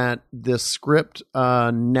joke that the script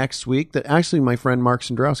next week that actually my friend Mark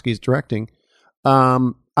Sandrowski is directing,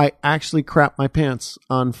 I actually crap my pants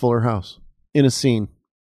on Fuller House in a scene.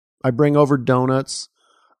 I bring over donuts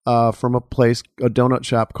from a donut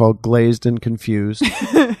shop called Glazed and Confused,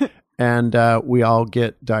 and we all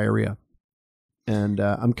get diarrhea. And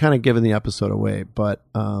I'm kind of giving the episode away, but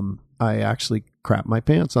I actually crapped my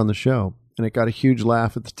pants on the show. And it got a huge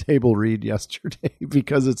laugh at the table read yesterday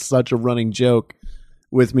because it's such a running joke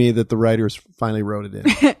with me that the writers finally wrote it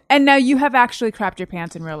in. And now you have actually crapped your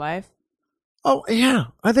pants in real life? Oh, yeah.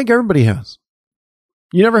 I think everybody has.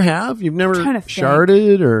 You never have? You've never trying to think.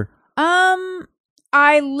 sharded or...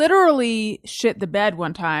 I literally shit the bed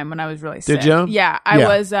one time when I was really sick. Did you? Yeah. I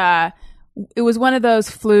was, it was one of those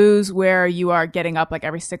flus where you are getting up like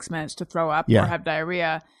every 6 minutes to throw up Yeah. or have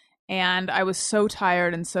diarrhea. And I was so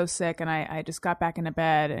tired and so sick, and I just got back into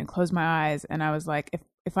bed and closed my eyes, and I was like,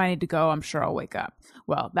 if I need to go, I'm sure I'll wake up.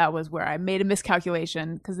 Well, that was where I made a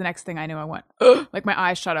miscalculation, because the next thing I knew, I went, like my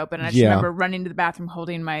eyes shut open, and I just remember running to the bathroom,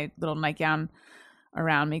 holding my little nightgown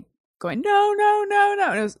around me, going, no, no, no,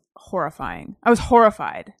 no. And it was horrifying. I was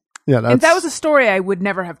horrified. Yeah, And that was a story I would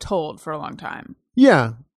never have told for a long time.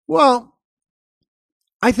 Yeah. Well,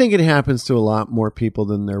 I think it happens to a lot more people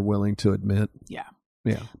than they're willing to admit. Yeah.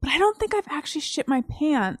 Yeah. But I don't think I've actually shit my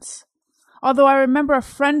pants. Although I remember a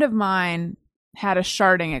friend of mine had a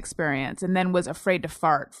sharding experience and then was afraid to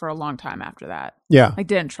fart for a long time after that. Yeah. Like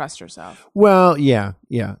didn't trust herself. Well, yeah.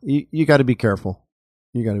 You got to be careful.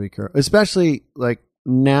 You got to be careful. Especially like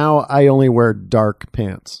now I only wear dark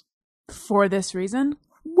pants. For this reason?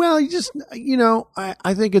 Well,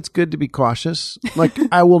 I think it's good to be cautious. Like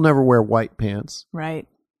I will never wear white pants Right.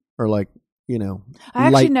 or like, I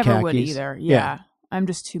actually light never khakis. would either. Yeah. I'm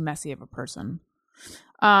just too messy of a person.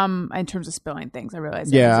 In terms of spilling things, I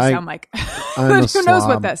realize I sound like I'm a who knows slob.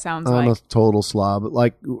 what that sounds I'm like. a total slob.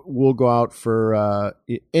 Like we'll go out for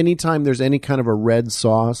anytime there's any kind of a red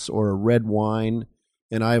sauce or a red wine,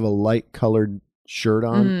 and I have a light colored shirt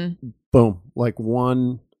on. Mm-hmm. Boom, like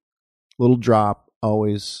one little drop.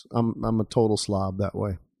 Always, I'm a total slob that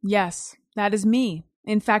way. Yes, that is me.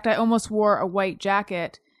 In fact, I almost wore a white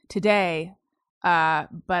jacket today,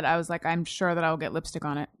 but I was like, I'm sure that I'll get lipstick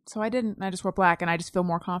on it. So I didn't. I just wore black, and I just feel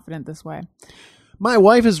more confident this way. My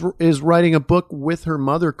wife is writing a book with her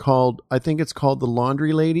mother called, I think it's called The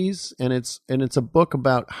Laundry Ladies, and it's a book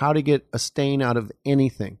about how to get a stain out of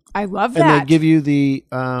anything. I love that. And they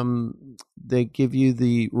give you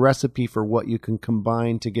the recipe for what you can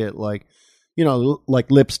combine to get like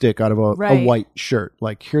lipstick out of a white shirt.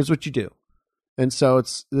 Like here's what you do. And so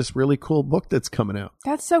it's this really cool book that's coming out.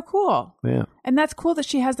 That's so cool. Yeah. And that's cool that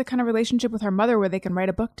she has the kind of relationship with her mother where they can write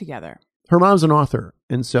a book together. Her mom's an author.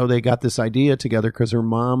 And so they got this idea together because her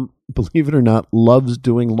mom, believe it or not, loves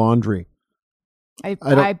doing laundry.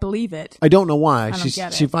 I believe it. I don't know why. I don't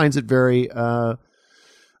get it. She finds it very, I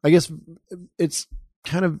guess it's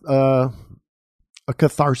kind of a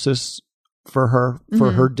catharsis for her,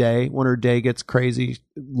 for her day. When her day gets crazy,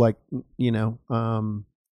 like,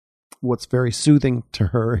 what's very soothing to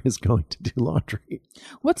her is going to do laundry.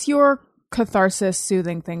 What's your catharsis,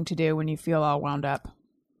 soothing thing to do when you feel all wound up?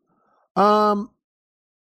 I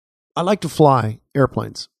like to fly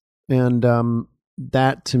airplanes, and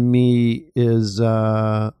that to me is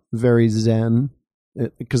very zen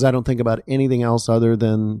because I don't think about anything else other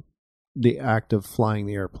than the act of flying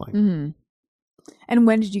the airplane. Mm-hmm. And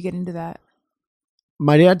when did you get into that?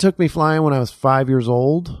 My dad took me flying when I was 5 years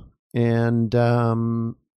old, and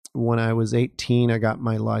when I was 18, I got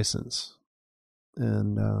my license,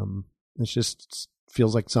 and it just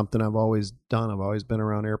feels like something I've always done. I've always been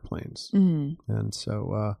around airplanes, and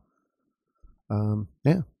so,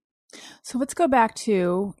 yeah. So let's go back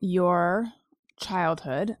to your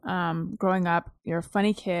childhood. Growing up, you're a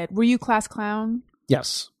funny kid. Were you class clown?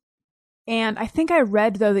 Yes. And I think I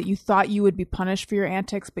read, though, that you thought you would be punished for your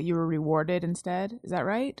antics, but you were rewarded instead. Is that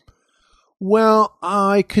right? Well,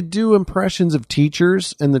 I could do impressions of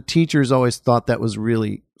teachers, and the teachers always thought that was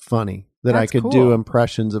really funny, that I could do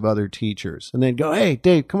impressions of other teachers. And they'd go, hey,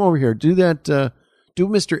 Dave, come over here. Do that. Do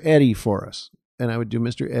Mr. Eddie for us. And I would do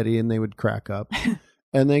Mr. Eddie, and they would crack up.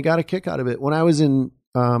 And they got a kick out of it. When I was in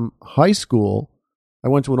high school, I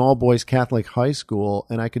went to an all-boys Catholic high school,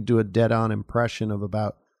 and I could do a dead-on impression of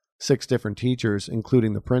about 6 different teachers,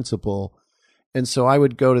 including the principal. And so I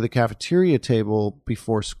would go to the cafeteria table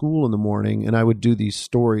before school in the morning, and I would do these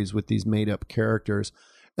stories with these made-up characters.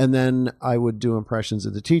 And then I would do impressions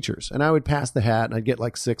of the teachers. And I would pass the hat, and I'd get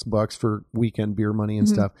like $6 for weekend beer money and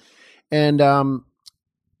stuff. And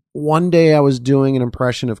one day I was doing an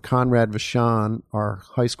impression of Conrad Vachon, our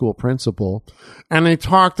high school principal. And he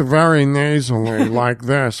talked very nasally like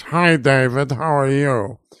this. Hi, David. How are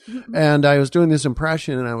you? And I was doing this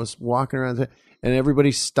impression, and I was walking around, and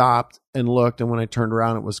everybody stopped and looked. And when I turned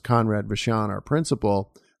around, it was Conrad Vachon, our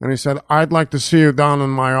principal. And he said, I'd like to see you down in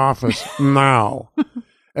my office now.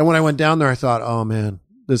 And when I went down there, I thought, oh, man,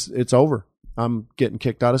 it's over. I'm getting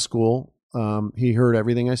kicked out of school. He heard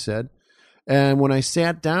everything I said. And when I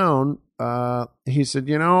sat down, he said,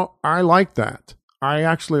 I like that. I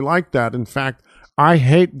actually like that. In fact, I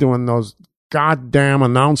hate doing those goddamn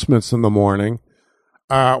announcements in the morning.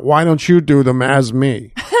 Why don't you do them as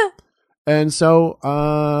me? And so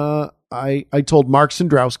I told Mark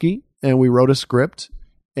Sandrowski, and we wrote a script,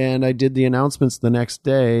 and I did the announcements the next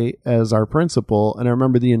day as our principal. And I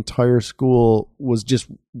remember the entire school was just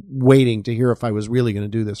waiting to hear if I was really going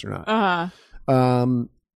to do this or not. Uh-huh.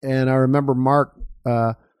 And I remember Mark,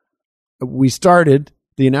 we started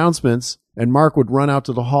the announcements, and Mark would run out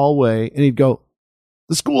to the hallway, and he'd go,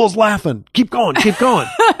 "The school's laughing. Keep going, keep going."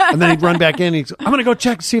 And then he'd run back in. And he'd go, "I'm going to go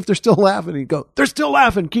check to see if they're still laughing." He'd go, "They're still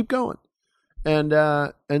laughing. Keep going."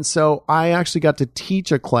 And so I actually got to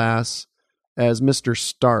teach a class as Mr.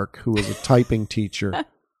 Stark, who was a typing teacher.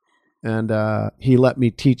 And he let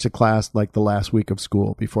me teach a class like the last week of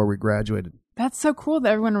school before we graduated. That's so cool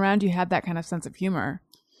that everyone around you had that kind of sense of humor.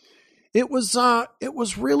 It was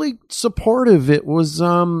really supportive. It was,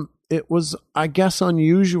 I guess,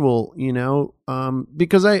 unusual,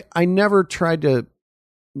 because I never tried to,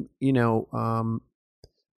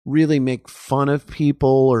 really make fun of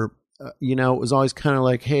people or, it was always kind of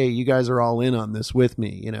like, hey, you guys are all in on this with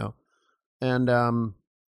me, and,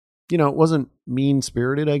 it wasn't mean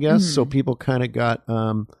spirited, I guess. Mm-hmm. So people kind of got,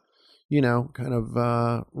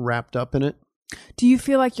 wrapped up in it. Do you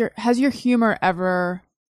feel like has your humor ever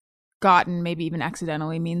gotten maybe even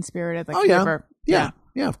accidentally mean spirited? Like, Yeah,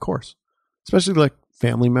 of course. Especially like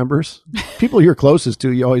family members, people you're closest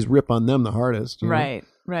to, you always rip on them the hardest. Right.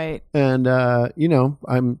 And,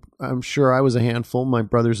 I'm sure I was a handful. My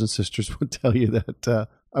brothers and sisters would tell you that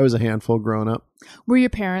I was a handful growing up. Were your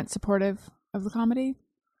parents supportive of the comedy?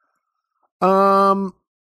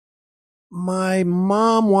 My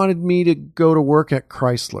mom wanted me to go to work at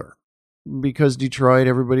Chrysler because Detroit,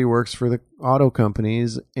 everybody works for the auto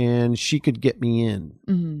companies, and she could get me in.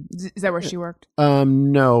 Mm-hmm. Is that where she worked?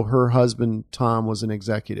 No, her husband, Tom, was an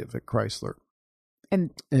executive at Chrysler.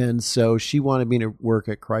 And so she wanted me to work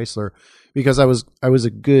at Chrysler because I was a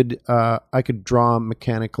good, I could draw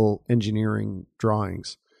mechanical engineering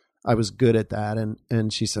drawings. I was good at that.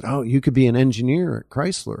 And she said, "Oh, you could be an engineer at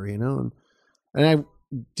Chrysler," and I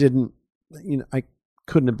didn't, I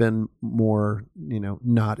couldn't have been more,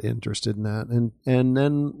 not interested in that. And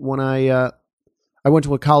then when I went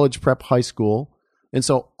to a college prep high school, and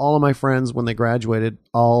so all of my friends, when they graduated,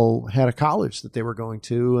 all had a college that they were going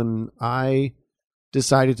to, and I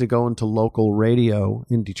decided to go into local radio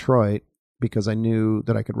in Detroit because I knew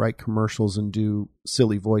that I could write commercials and do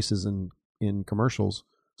silly voices in commercials.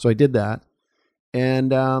 So I did that.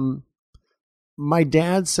 And my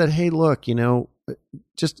dad said, "Hey, look,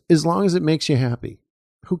 just as long as it makes you happy,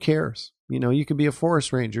 who cares? You could be a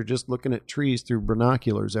forest ranger just looking at trees through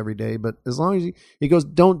binoculars every day. But as long as he goes,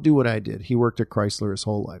 don't do what I did." He worked at Chrysler his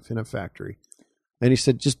whole life in a factory. And he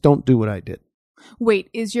said, "Just don't do what I did." Wait,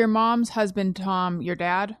 is your mom's husband, Tom, your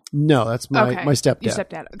dad? No, that's my stepdad. Your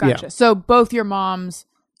stepdad. Gotcha. Yeah. So both your mom's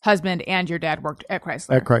husband and your dad worked at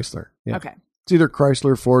Chrysler. At Chrysler. Yeah. Okay. It's either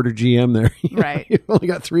Chrysler, Ford, or GM there. Right. You only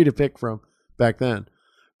got 3 to pick from back then.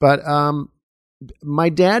 But my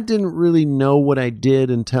dad didn't really know what I did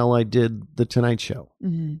until I did The Tonight Show.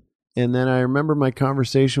 Mm-hmm. And then I remember my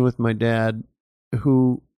conversation with my dad,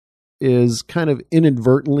 who is kind of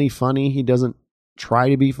inadvertently funny. He doesn't try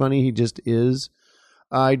to be funny. He just is.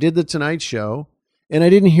 I did The Tonight Show, and I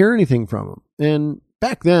didn't hear anything from him. And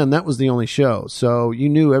back then, that was the only show. So you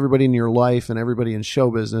knew everybody in your life and everybody in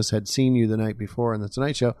show business had seen you the night before in The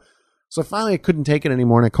Tonight Show. So finally, I couldn't take it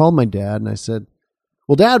anymore, and I called my dad, and I said,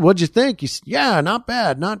 "Well, Dad, what'd you think?" He said, "Yeah, not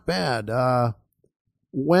bad.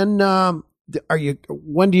 When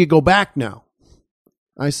do you go back now?"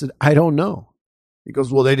 I said, "I don't know." He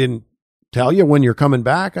goes, "Well, they didn't tell you when you're coming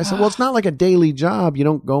back?" I said, "Well, it's not like a daily job. You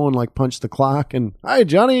don't go and like punch the clock and, 'Hi,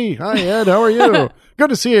 Johnny. Hi, Ed. How are you? Good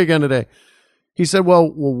to see you again today.'" He said, well,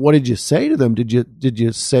 what did you say to them? Did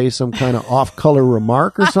you say some kind of off-color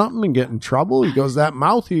remark or something and get in trouble?" He goes, "That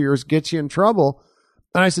mouth of yours gets you in trouble."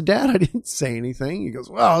 And I said, "Dad, I didn't say anything." He goes,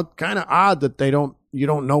 "Well, it's kind of odd that you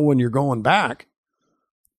don't know when you're going back."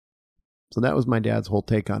 So that was my dad's whole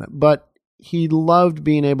take on it. But he loved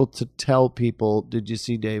being able to tell people, "Did you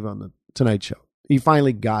see Dave on The Tonight Show?" He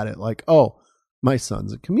finally got it. Like, "Oh, my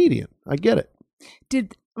son's a comedian. I get it."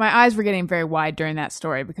 My eyes were getting very wide during that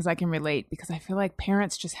story because I can relate, because I feel like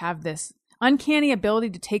parents just have this uncanny ability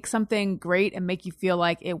to take something great and make you feel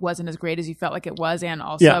like it wasn't as great as you felt like it was, and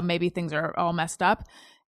also maybe things are all messed up.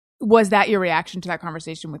 Was that your reaction to that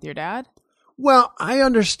conversation with your dad? Well, I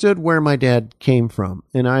understood where my dad came from,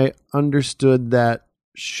 and I understood that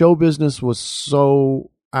show business was so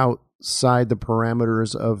out outside the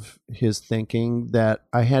parameters of his thinking that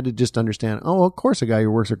I had to just understand, oh, of course a guy who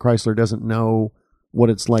works at Chrysler doesn't know what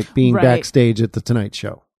it's like being Right. backstage at the Tonight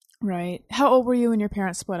Show. Right. How old were you when your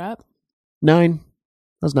parents split up? 9.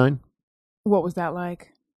 I was 9. What was that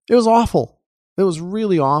like? It was awful. It was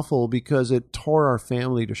really awful because it tore our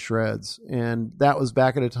family to shreds. And that was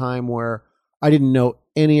back at a time where I didn't know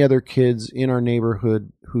any other kids in our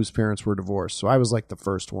neighborhood whose parents were divorced. So I was like the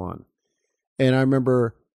first one. And I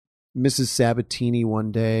remember Mrs. Sabatini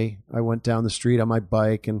one day, I went down the street on my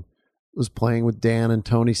bike and was playing with Dan and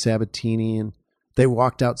Tony Sabatini, and they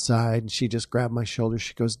walked outside and she just grabbed my shoulder.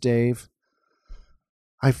 She goes, Dave,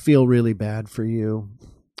 I feel really bad for you.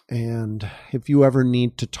 And if you ever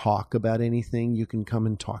need to talk about anything, you can come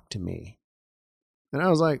and talk to me. And I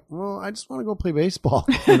was like, well, I just want to go play baseball.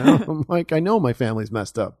 You know, I'm like, I know my family's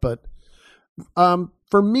messed up, but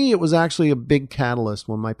for me, it was actually a big catalyst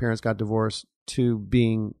when my parents got divorced to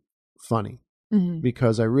being funny,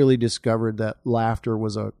 because I really discovered that laughter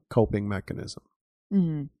was a coping mechanism.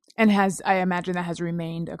 And I imagine that has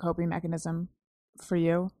remained a coping mechanism for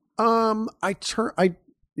you.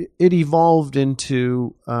 It evolved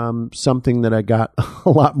into something that I got a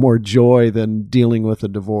lot more joy than dealing with a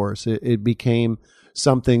divorce. It became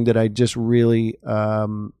something that I just really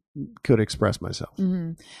could express myself.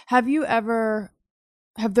 Have you ever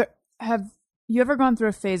gone through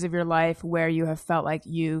a phase of your life where you have felt like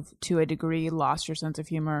you've, to a degree, lost your sense of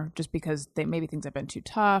humor just because maybe things have been too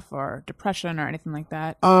tough, or depression or anything like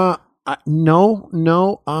that?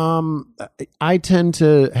 No. I tend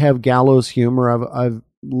to have gallows humor. I've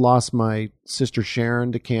lost my sister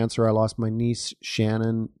Sharon to cancer. I lost my niece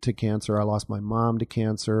Shannon to cancer. I lost my mom to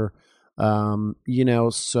cancer.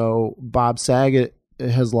 So Bob Saget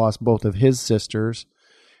has lost both of his sisters,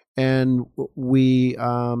 and we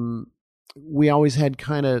always had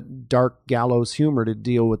kind of dark gallows humor to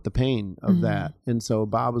deal with the pain of that. And so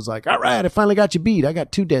Bob was like, all right, I finally got you beat. I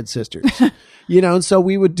got 2 dead sisters, and so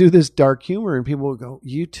we would do this dark humor and people would go,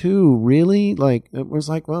 you too, really? Like, it was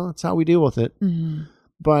like, well, that's how we deal with it.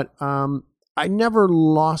 But, I never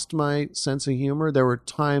lost my sense of humor. There were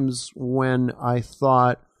times when I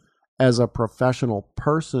thought as a professional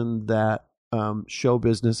person that, show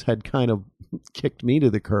business had kind of kicked me to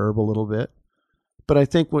the curb a little bit. But I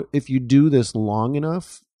think if you do this long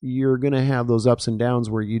enough, you're going to have those ups and downs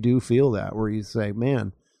where you do feel that, where you say,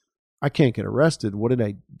 man, I can't get arrested. What did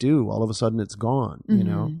I do? All of a sudden it's gone,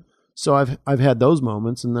 So I've had those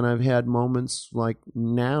moments, and then I've had moments like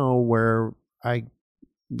now where I'm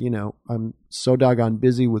so doggone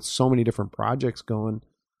busy with so many different projects going,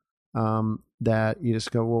 that you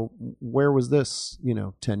just go, well, where was this,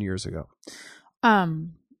 10 years ago?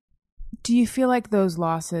 Do you feel like those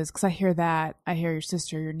losses, because I hear your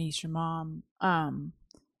sister, your niece, your mom, and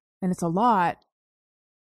it's a lot.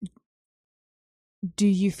 Do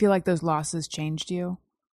you feel like those losses changed you?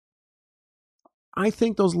 I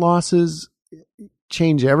think those losses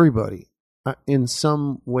change everybody in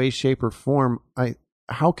some way, shape, or form.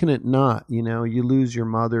 How can it not? You lose your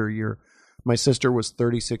mother. My sister was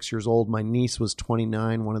 36 years old. My niece was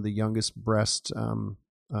 29, one of the youngest breast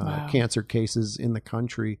cancer cases in the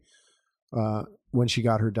country. When she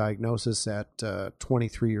got her diagnosis at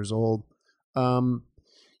 23 years old.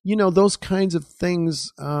 Those kinds of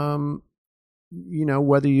things, whether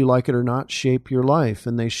you like it or not, shape your life,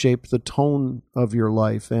 and they shape the tone of your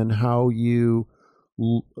life and how you,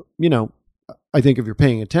 I think if you're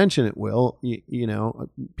paying attention, it will.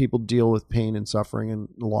 People deal with pain and suffering and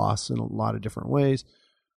loss in a lot of different ways.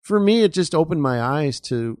 For me, it just opened my eyes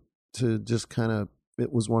to just kind of,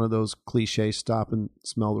 it was one of those cliche stop and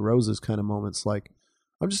smell the roses kind of moments. Like,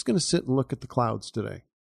 I'm just going to sit and look at the clouds today.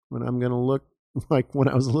 When I'm going to look, like when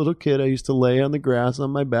I was a little kid, I used to lay on the grass on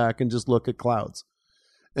my back and just look at clouds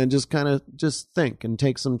and just kind of just think and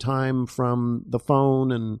take some time from the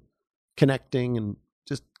phone and connecting and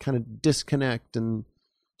just kind of disconnect and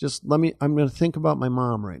just I'm going to think about my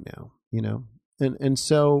mom right now, and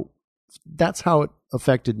so that's how it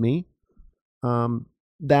affected me.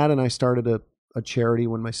 That, and I started a charity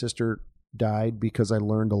when my sister died because I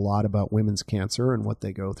learned a lot about women's cancer and what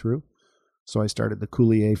they go through. So I started the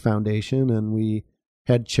Coulier Foundation, and we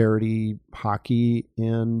had charity hockey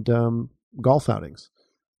and golf outings.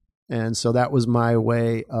 And so that was my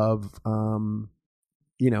way of,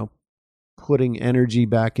 putting energy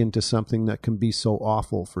back into something that can be so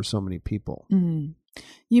awful for so many people. Mm-hmm.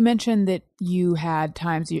 You mentioned that you had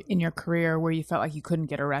times in your career where you felt like you couldn't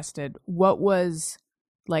get arrested. What was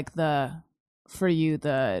like the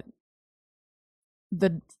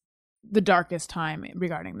darkest time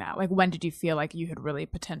regarding that? Like, when did you feel like you had really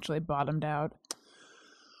potentially bottomed out?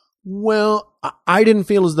 Well, I didn't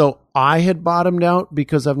feel as though I had bottomed out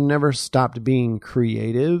because I've never stopped being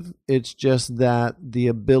creative. It's just that the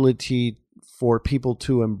ability for people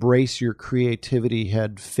to embrace your creativity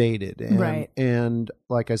had faded. And, Right. And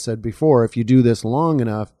like I said before, if you do this long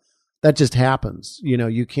enough, that just happens.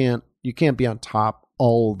 You can't be on top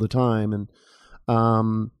all the time. And,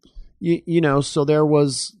 so there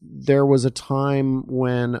was a time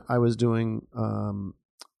when I was doing,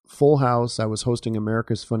 Full House. I was hosting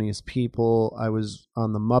America's Funniest People. I was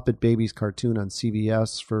on the Muppet Babies cartoon on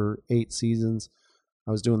CBS for 8 seasons.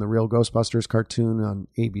 I was doing the Real Ghostbusters cartoon on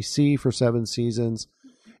ABC for 7 seasons.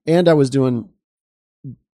 And I was doing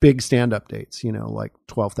big stand-up dates, like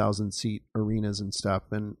 12,000 seat arenas and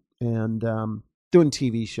stuff, and doing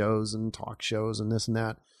TV shows and talk shows and this and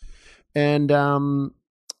that. And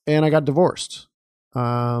I got divorced.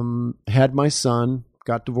 Had my son,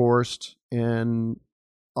 got divorced, and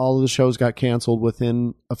all of the shows got canceled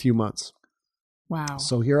within a few months. Wow.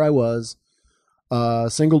 So here I was, a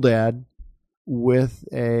single dad with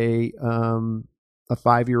a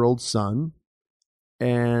 5-year-old son,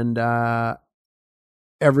 and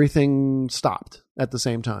everything stopped at the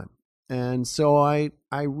same time. And so I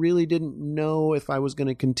really didn't know if I was going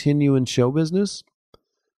to continue in show business,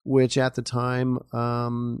 which at the time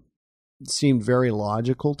seemed very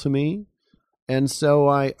logical to me. And so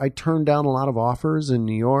I turned down a lot of offers in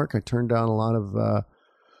New York. I turned down a lot of,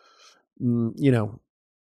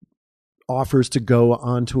 offers to go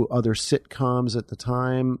onto other sitcoms at the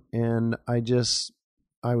time. And I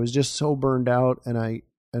was just so burned out. And I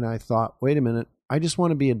thought, wait a minute, I just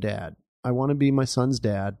want to be a dad. I want to be my son's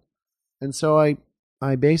dad. And so I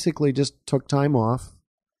basically just took time off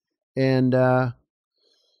and,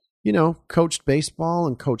 coached baseball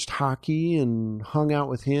and coached hockey and hung out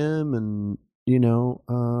with him and,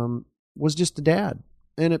 was just a dad.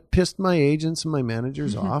 And it pissed my agents and my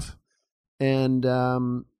managers off. And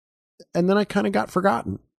then I kind of got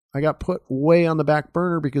forgotten. I got put way on the back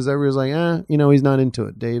burner because everybody was like, he's not into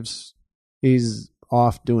it. He's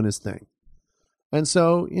off doing his thing. And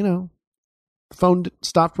so, the phone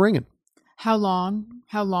stopped ringing. How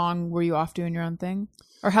long were you off doing your own thing?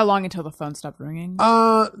 Or how long until the phone stopped ringing?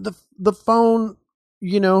 The phone,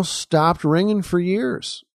 stopped ringing for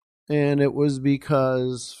years. And it was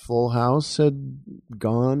because Full House had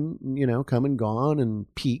gone, come and gone and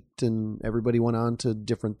peaked, and everybody went on to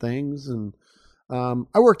different things. And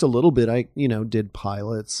I worked a little bit. I, did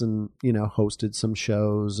pilots and, hosted some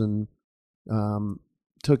shows, and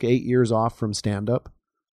took 8 years off from stand-up,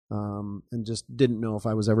 and just didn't know if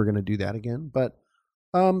I was ever going to do that again. But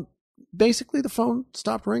basically the phone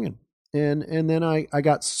stopped ringing. And then I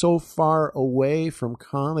got so far away from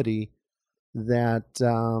comedy that,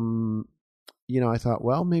 I thought,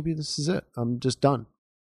 well, maybe this is it. I'm just done.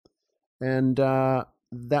 And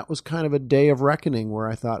that was kind of a day of reckoning where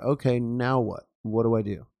I thought, okay, now what? What do I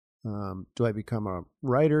do? Do I become a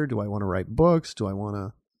writer? Do I want to write books? Do I want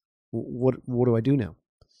to, what do I do now?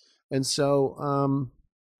 And so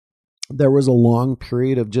there was a long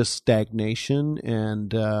period of just stagnation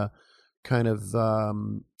and kind of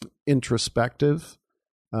introspective,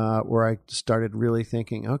 where I started really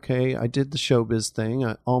thinking, okay, I did the showbiz thing.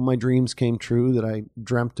 All my dreams came true that I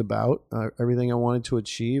dreamt about. Everything I wanted to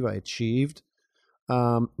achieve, I achieved.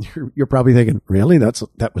 You're probably thinking, really?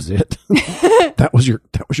 That was it? that was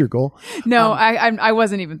your goal? No, I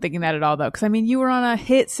wasn't even thinking that at all, though. Because you were on a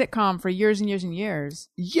hit sitcom for years and years and years.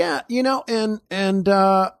 Yeah, and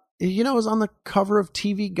I was on the cover of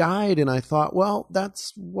TV Guide, and I thought, well,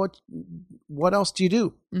 that's what else do you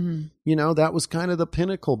do? Mm-hmm. That was kind of the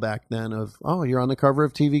pinnacle back then of, oh, you're on the cover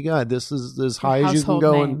of TV Guide. This is as high as you can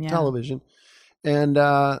go in television. And,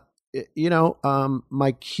 my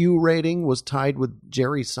Q rating was tied with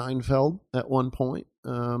Jerry Seinfeld at one point.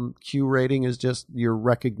 Q rating is just your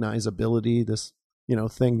recognizability, this,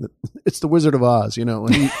 thing that it's the Wizard of Oz, and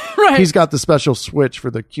Right. He's got the special switch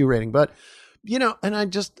for the Q rating. But, and I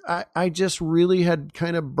just really had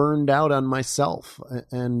kind of burned out on myself,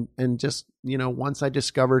 and just, once I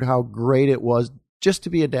discovered how great it was just to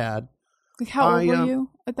be a dad. Like, how old were you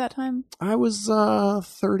at that time? I was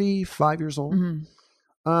 35 years old. Mm-hmm.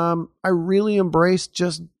 I really embraced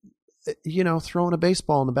just, throwing a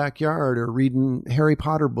baseball in the backyard or reading Harry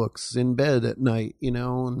Potter books in bed at night,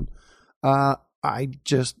 and I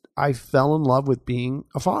fell in love with being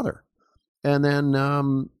a father. And then,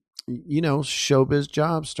 showbiz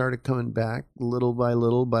jobs started coming back little by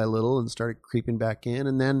little and started creeping back in.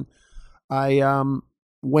 And then I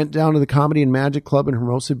went down to the Comedy and Magic Club in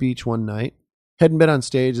Hermosa Beach one night. Hadn't been on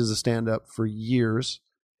stage as a stand-up for years.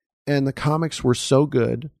 And the comics were so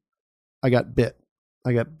good, I got bit.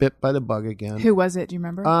 I got bit by the bug again. Who was it? Do you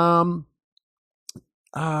remember?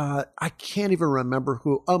 I can't even remember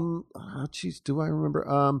who. Geez, do I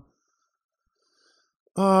remember?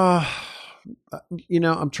 I'm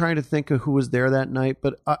trying to think of who was there that night,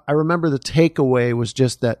 but I remember the takeaway was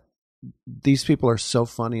just that these people are so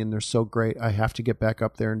funny and they're so great. I have to get back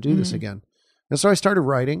up there and do this again. And so I started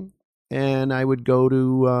writing, and I would go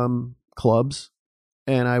to clubs,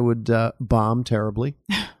 and I would bomb terribly.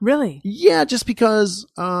 Really? Yeah, just because,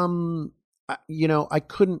 I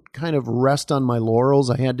couldn't kind of rest on my laurels.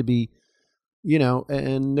 I had to be,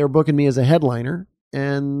 and they're booking me as a headliner.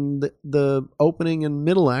 And the opening and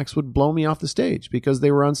middle acts would blow me off the stage because they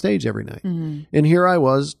were on stage every night. Mm-hmm. And here I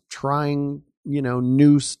was trying,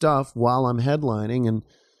 new stuff while I'm headlining. And,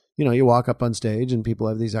 you walk up on stage and people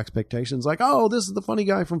have these expectations like, oh, this is the funny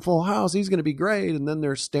guy from Full House. He's going to be great. And then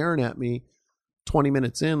they're staring at me 20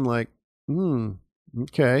 minutes in like,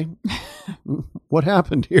 okay, what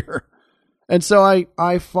happened here? And so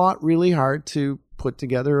I fought really hard to put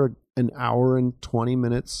together an hour and 20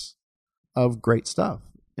 minutes of great stuff.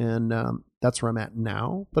 And that's where I'm at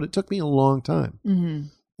now, but it took me a long time. Mm-hmm.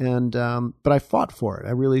 And but I fought for it.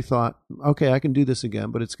 I really thought, okay, I can do this again,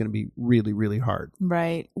 but it's going to be really, really hard.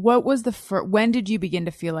 Right. What was when did you begin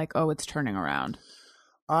to feel like, oh, it's turning around?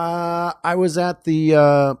 I was at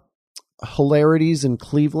the Hilarities in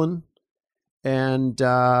Cleveland, and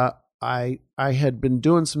I had been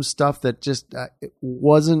doing some stuff that just it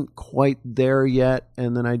wasn't quite there yet.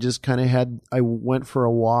 And then I just kind of I went for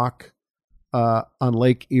a walk on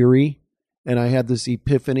Lake Erie, and I had this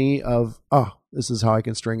epiphany of, oh, this is how I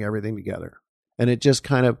can string everything together. And it just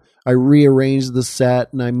kind of, I rearranged the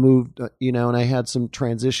set, and I moved, and I had some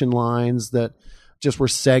transition lines that just were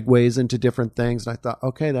segues into different things. And I thought,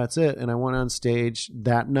 okay, that's it. And I went on stage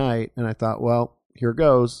that night, and I thought, well, here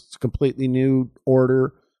goes. It's a completely new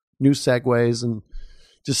order, new segues, and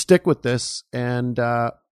just stick with this. And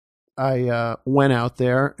I went out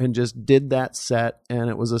there and just did that set, and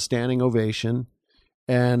it was a standing ovation.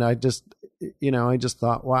 And I just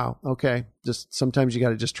thought, wow, okay, just sometimes you got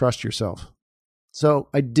to just trust yourself. So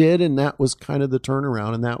I did, and that was kind of the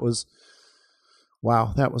turnaround. And that was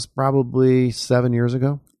probably 7 years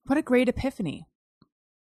ago. What a great epiphany.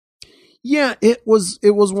 Yeah, it was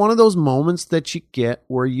one of those moments that you get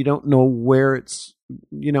where you don't know where it's,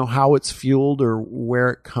 how it's fueled or where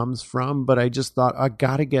it comes from. But I just thought, I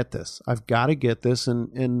got to get this. I've got to get this.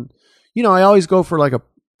 And I always go for like a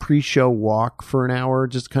pre-show walk for an hour,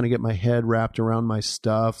 just kind of get my head wrapped around my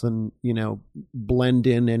stuff and, blend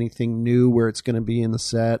in anything new where it's going to be in the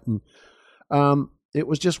set. And it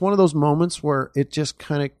was just one of those moments where it just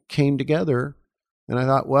kind of came together. And I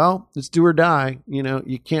thought, well, it's do or die.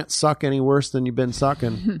 You can't suck any worse than you've been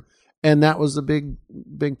sucking. And that was a big,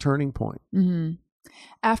 big turning point. Mm-hmm.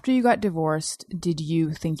 After you got divorced, did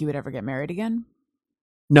you think you would ever get married again?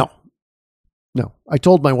 No. I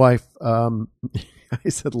told my wife, I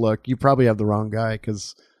said, look, you probably have the wrong guy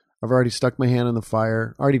because I've already stuck my hand in the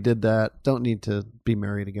fire. Already did that. Don't need to be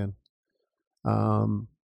married again. And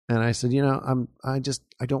I said, I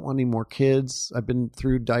don't want any more kids. I've been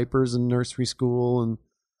through diapers and nursery school and,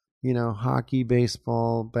 hockey,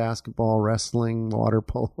 baseball, basketball, wrestling, water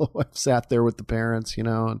polo. I've sat there with the parents,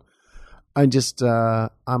 and I just,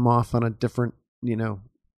 I'm off on a different,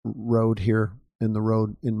 road here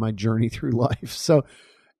in my journey through life. So,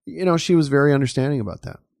 she was very understanding about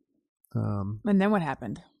that. And then what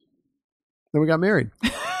happened? Then we got married.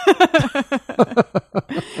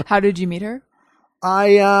 How did you meet her?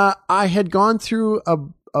 I had gone through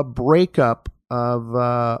a breakup of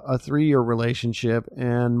a 3-year relationship,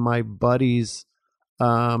 and my buddies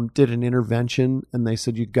did an intervention, and they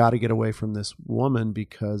said, you got to get away from this woman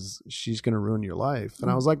because she's going to ruin your life. And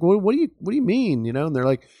I was like, well, what do you mean? And they're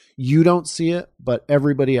like, you don't see it, but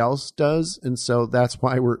everybody else does. And so that's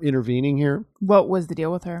why we're intervening here. What was the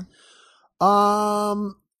deal with her?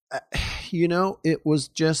 It was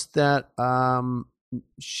just that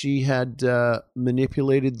she had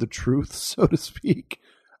manipulated the truth, so to speak,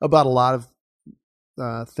 about a lot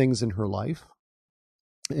of things in her life.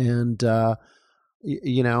 And, I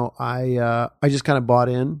just kind of bought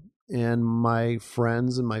in, and my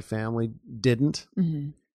friends and my family didn't. Mm-hmm.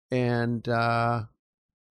 And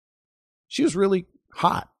she was really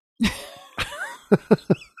hot.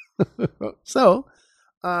 So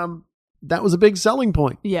that was a big selling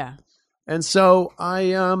point. Yeah. And so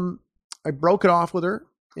I broke it off with her,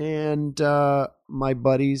 and my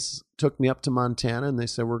buddies took me up to Montana, and they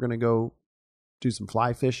said, we're going to go do some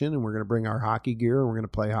fly fishing, and we're going to bring our hockey gear, and we're going to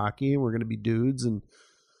play hockey, and we're going to be dudes, and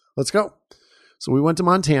let's go. So we went to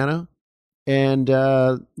Montana, and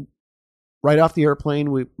right off the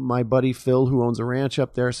airplane, my buddy Phil, who owns a ranch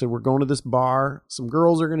up there, said, we're going to this bar. Some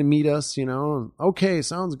girls are going to meet us, and, okay,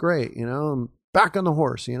 sounds great. I'm back on the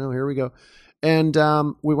horse, here we go. And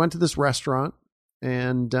we went to this restaurant,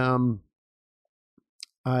 and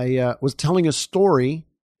I was telling a story,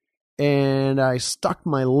 and I stuck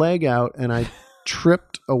my leg out, and I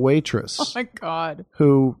tripped a waitress. Oh my God.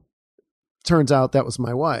 Who turns out that was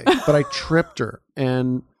my wife, but I tripped her,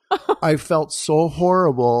 and I felt so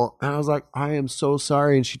horrible. And I was like, I am so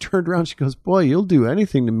sorry. And she turned around, she goes, boy, you'll do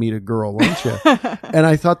anything to meet a girl, won't you? And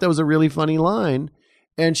I thought that was a really funny line.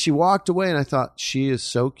 And she walked away, and I thought, she is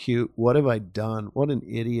so cute. What have I done? What an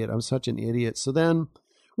idiot. I'm such an idiot. So then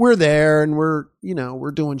we're there, and we're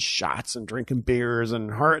doing shots and drinking beers,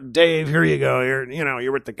 and Dave, here you go.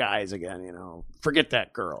 You're with the guys again, forget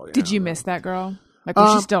that girl. Did you miss that girl? Like,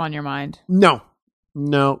 was she still on your mind? No,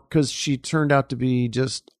 because she turned out to be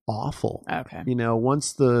just awful. Okay.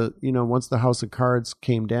 Once the House of Cards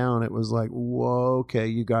came down, it was like, whoa, okay,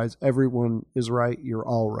 you guys, everyone is right. You're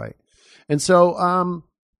all right. And so,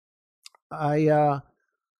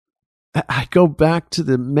 I go back to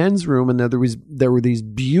the men's room, and there were these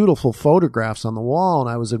beautiful photographs on the wall, and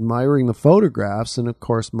I was admiring the photographs. And of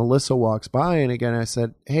course, Melissa walks by, and again, I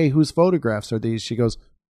said, hey, whose photographs are these? She goes,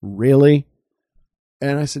 really?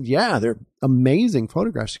 And I said, yeah, they're amazing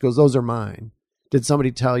photographs. She goes, those are mine. Did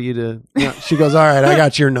somebody tell you to? She goes, all right, I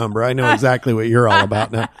got your number. I know exactly what you're all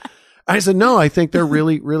about now. I said, no, I think they're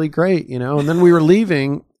really, really great, And then we were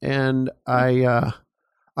leaving, and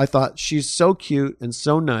I thought, she's so cute and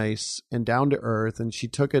so nice and down to earth, and she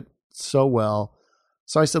took it so well.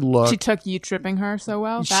 So I said, look. She took you tripping her so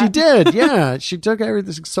well? She did, yeah. She took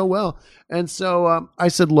everything so well. And so I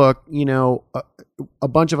said, look, a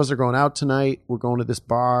bunch of us are going out tonight. We're going to this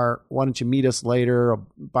bar. Why don't you meet us later? I'll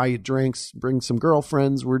buy you drinks, bring some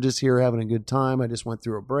girlfriends. We're just here having a good time. I just went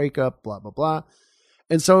through a breakup, blah, blah, blah.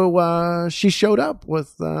 And so she showed up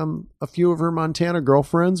with a few of her Montana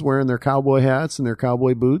girlfriends wearing their cowboy hats and their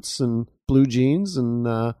cowboy boots and blue jeans,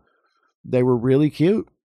 and they were really cute.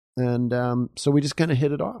 And so we just kind of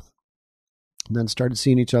hit it off, and then started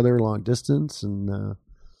seeing each other long distance, and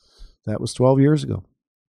that was 12 years ago.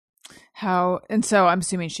 And so I'm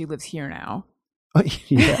assuming she lives here now.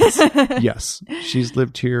 Yes. Yes. She's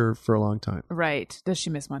lived here for a long time. Right. Does she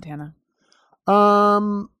miss Montana?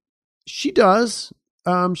 She does.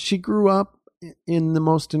 She grew up in the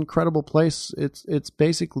most incredible place. It's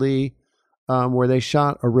basically where they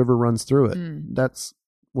shot A River Runs Through It.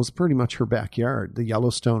 Was pretty much her backyard, the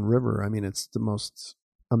Yellowstone River. I mean, it's the most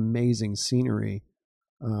amazing scenery.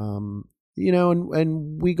 And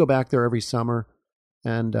we go back there every summer,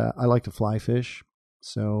 and I like to fly fish.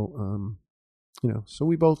 So, so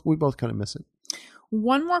we both kind of miss it.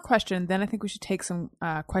 One more question, then I think we should take some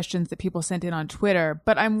questions that people sent in on Twitter.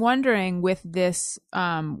 But I'm wondering, with this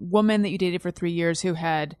woman that you dated for 3 years who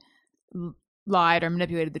had lied or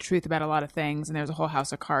manipulated the truth about a lot of things, and there was a whole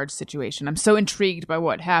House of Cards situation. I'm so intrigued by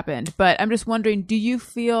what happened, but I'm just wondering, do you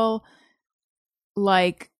feel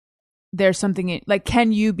like there's something,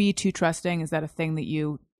 can you be too trusting? Is that a thing that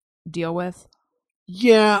you deal with?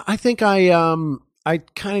 Yeah, I think I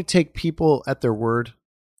kind of take people at their word.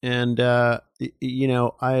 And, I've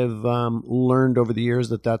learned over the years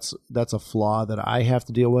that that's a flaw that I have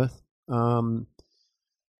to deal with.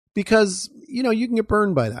 Because, you can get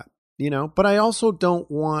burned by that, but I also don't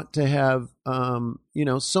want to have,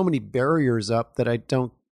 so many barriers up that I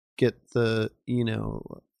don't get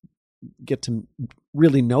get to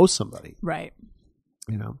really know somebody. Right.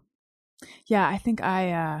 Yeah, I think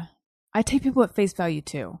I take people at face value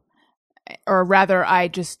too. Or rather,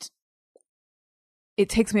 it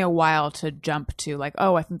takes me a while to jump to like,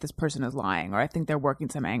 oh, I think this person is lying, or I think they're working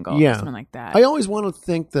some angle, or something like that. I always want to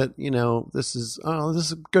think that, this is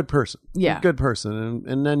a good person. Yeah. A good person.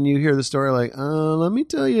 And then you hear the story like, let me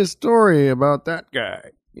tell you a story about that guy.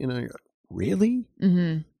 You're like, really?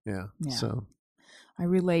 Mm-hmm. Yeah. Yeah. So I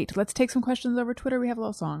relate. Let's take some questions over Twitter. We have a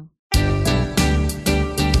little song.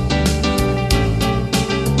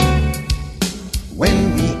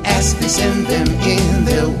 When we ask, they send them in.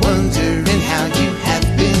 They're wondering how you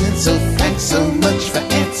have been. So thanks so much for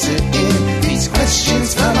answering these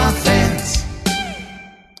questions from our fans.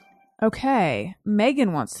 Okay.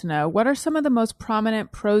 Megan wants to know, what are some of the most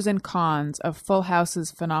prominent pros and cons of Full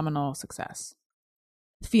House's phenomenal success?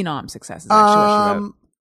 Phenom success is actually what she wrote.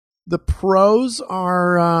 The pros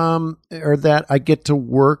are that I get to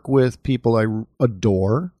work with people I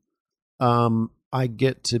adore. I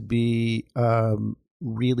get to be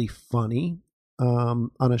really funny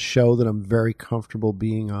on a show that I'm very comfortable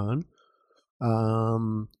being on.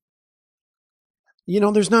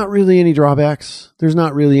 There's not really any drawbacks. There's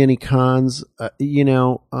not really any cons.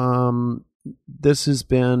 This has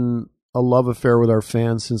been a love affair with our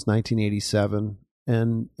fans since 1987.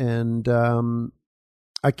 And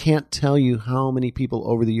I can't tell you how many people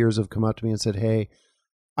over the years have come up to me and said, hey,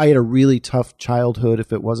 I had a really tough childhood.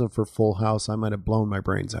 If it wasn't for Full House, I might have blown my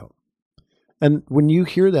brains out. And when you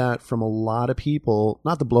hear that from a lot of people,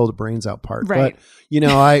 not the blow the brains out part, right.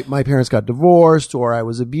 but my parents got divorced, or I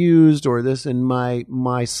was abused, or this, and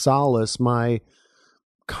my solace, my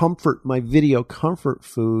comfort, my video comfort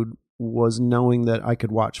food was knowing that I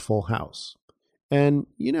could watch Full House. And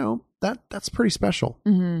that's pretty special.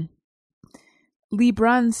 Mm-hmm. Lee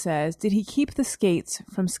Brunn says, did he keep the skates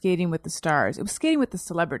from Skating with the Stars? It was Skating with the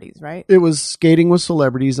Celebrities, right? It was Skating with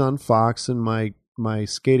Celebrities on Fox, and my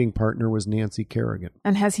skating partner was Nancy Kerrigan.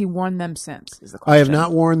 And has he worn them since, is the question. I have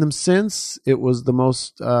not worn them since. It was the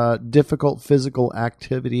most difficult physical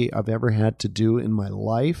activity I've ever had to do in my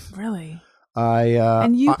life. Really?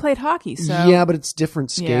 And you played hockey, so... Yeah, but it's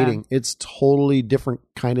different skating. Yeah. It's totally different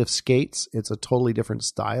kind of skates. It's a totally different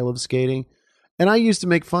style of skating. And I used to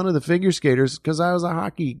make fun of the figure skaters because I was a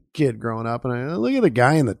hockey kid growing up, and I look at the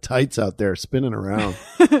guy in the tights out there spinning around,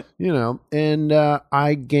 and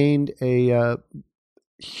I gained a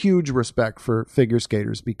huge respect for figure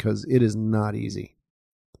skaters because it is not easy.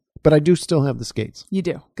 But I do still have the skates. You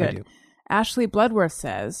do. Good. I do. Ashley Bloodworth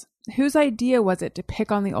says, whose idea was it to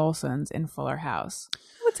pick on the Olsons in Fuller House?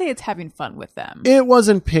 I would say it's having fun with them. It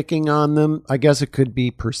wasn't picking on them. I guess it could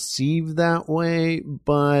be perceived that way,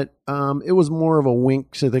 but it was more of a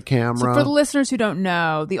wink to the camera. So for the listeners who don't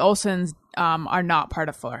know, the Olsons are not part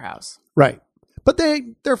of Fuller House. Right. But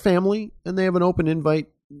they're family, and they have an open invite.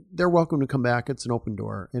 They're welcome to come back. It's an open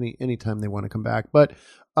door anytime they want to come back. But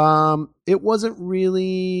it wasn't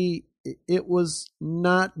really... It was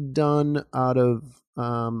not done out of...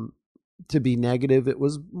 to be negative. It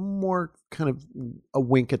was more kind of a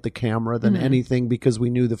wink at the camera than anything, because we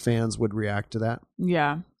knew the fans would react to that.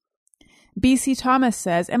 Yeah. BC Thomas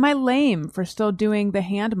says, am I lame for still doing the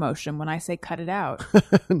hand motion when I say cut it out?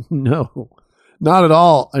 No, not at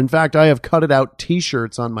all. In fact, I have cut it out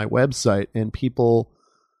t-shirts on my website, and people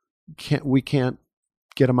we can't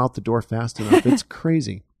get them out the door fast enough. It's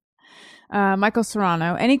crazy. Michael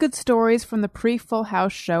Serrano, any good stories from the pre-Full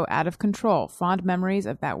House show Out of Control? Fond memories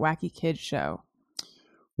of that wacky kids show.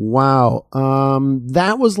 Wow.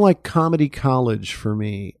 That was like comedy college for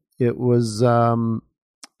me. It was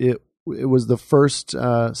it was the first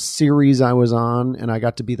series I was on, and I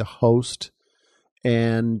got to be the host.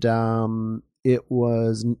 And it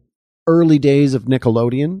was early days of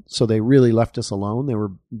Nickelodeon, so they really left us alone. They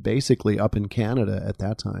were basically up in Canada at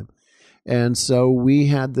that time. And so we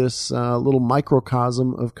had this little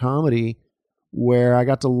microcosm of comedy where I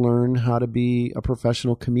got to learn how to be a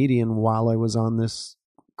professional comedian while I was on this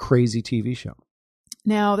crazy TV show.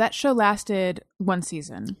 Now, that show lasted one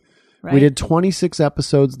season, right? We did 26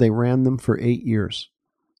 episodes. They ran them for 8 years.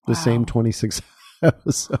 The Wow. same 26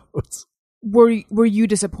 episodes. Were you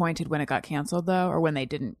disappointed when it got canceled, though, or when they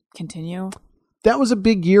didn't continue? That was a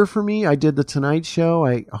big year for me. I did The Tonight Show.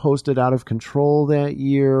 I hosted Out of Control that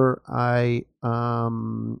year. I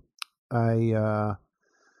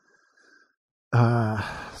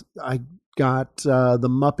got the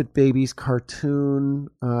Muppet Babies cartoon.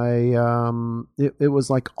 It was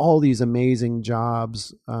like all these amazing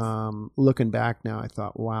jobs. Looking back now, I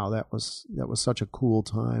thought, wow, that was such a cool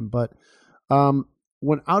time. But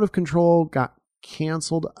when Out of Control got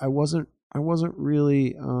canceled, I wasn't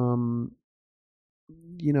really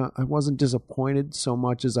I wasn't disappointed so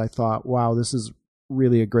much as I thought, wow, this is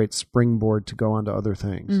really a great springboard to go on to other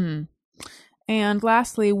things. Mm-hmm. And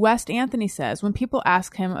lastly, West Anthony says, when people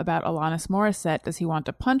ask him about Alanis Morissette, does he want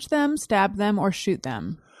to punch them, stab them, or shoot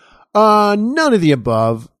them? None of the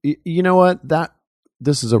above. You know what?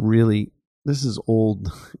 This is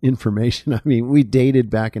old information. I mean, we dated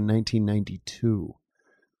back in 1992,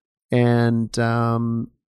 and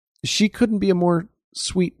she couldn't be a more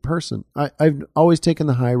sweet person. I've always taken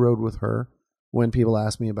the high road with her when people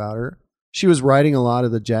ask me about her. She was writing a lot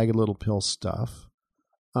of the Jagged Little Pill stuff.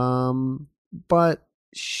 But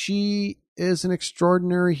she is an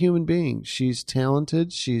extraordinary human being. She's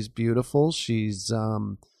talented. She's beautiful. She's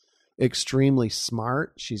extremely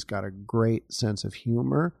smart. She's got a great sense of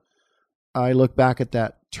humor. I look back at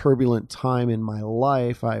that turbulent time in my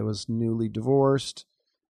life. I was newly divorced,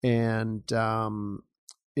 and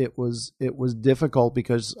it was difficult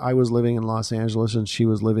because I was living in Los Angeles and she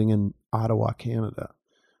was living in Ottawa, Canada.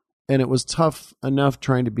 And it was tough enough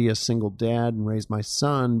trying to be a single dad and raise my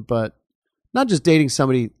son, but not just dating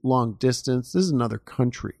somebody long distance. This is another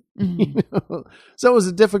country. Mm-hmm. So it was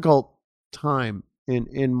a difficult time.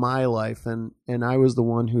 in my life, and I was the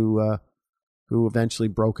one who eventually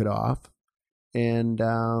broke it off. And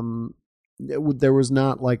there was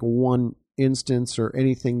not like one instance or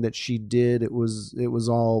anything that she did. It was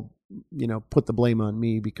all, put the blame on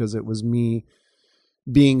me, because it was me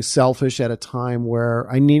being selfish at a time where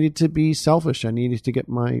I needed to be selfish. I needed to get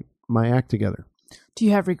my act together. Do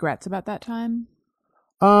you have regrets about that time?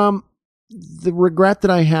 The regret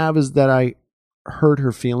that I have is that I hurt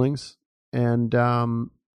her feelings, and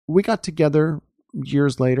we got together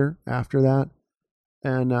years lader after that.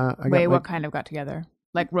 And what kind of got together?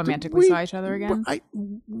 Like romantically saw each other again?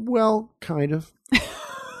 Well, kind of.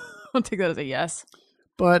 I'll take that as a yes.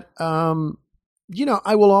 But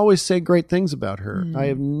I will always say great things about her. I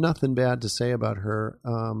have nothing bad to say about her.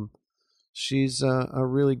 She's a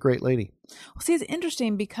really great lady. Well, see, it's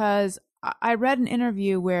interesting because I read an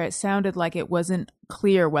interview where it sounded like it wasn't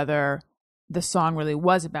clear whether the song really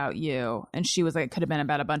was about you, and she was like, it could have been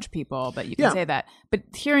about a bunch of people, but you can say that. But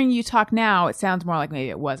hearing you talk now, it sounds more like maybe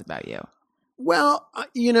it was about you. Well,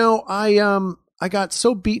 I got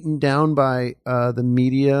so beaten down by the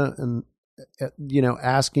media and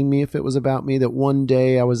asking me if it was about me, that one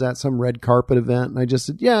day I was at some red carpet event and I just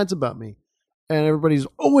said, yeah, it's about me. And everybody's,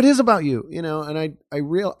 oh, it is about you, and I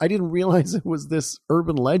didn't realize it was this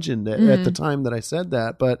urban legend at the time that I said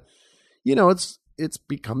that. But it's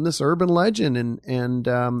become this urban legend,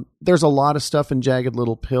 and there's a lot of stuff in Jagged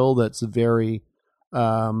Little Pill that's very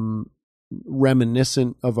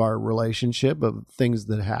reminiscent of our relationship, of things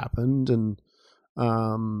that happened. And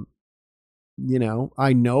I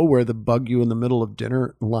know where the bug you in the middle of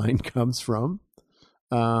dinner line comes from.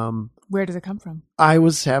 Where does it come from? I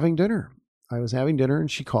was having dinner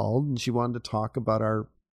and she called and she wanted to talk about our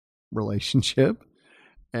relationship.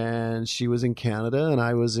 And she was in Canada and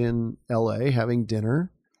I was in LA having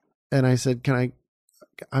dinner. And I said,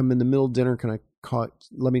 I'm in the middle of dinner. Can I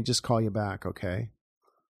let me just call you back. Okay.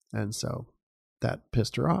 And so that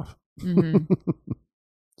pissed her off. Mm-hmm.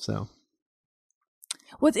 So.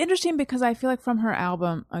 Well, it's interesting because I feel like from her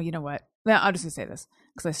album, oh, you know what? Well, I'll just say this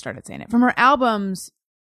because I started saying it. From her albums,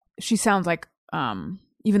 she sounds like,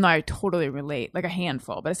 even though I totally relate, like a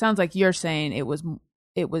handful, but it sounds like you're saying it was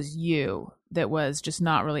you that was just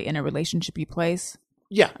not really in a relationshipy place.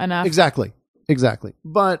 Yeah, enough. Exactly.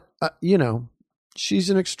 But, she's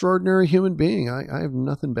an extraordinary human being. I have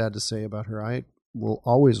nothing bad to say about her. I will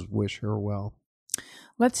always wish her well.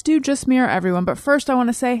 Let's do Just Me or Everyone. But first I want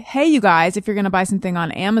to say, hey, you guys, if you're going to buy something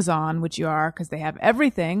on Amazon, which you are because they have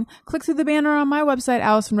everything, click through the banner on my website,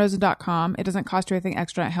 AllisonRosen.com. It doesn't cost you anything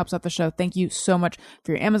extra. It helps out the show. Thank you so much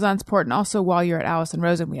for your Amazon support. And also, while you're at Allison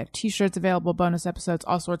Rosen, we have t-shirts available, bonus episodes,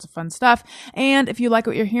 all sorts of fun stuff. And if you like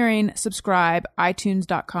what you're hearing, subscribe,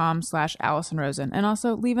 iTunes.com/AllisonRosen. And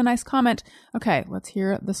also leave a nice comment. Okay, let's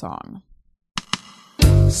hear the song.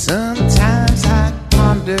 Sometimes I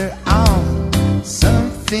ponder on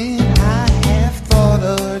something I have thought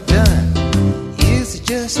or done. Is it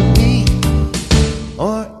just me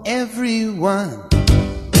or everyone?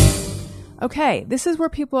 Okay, this is where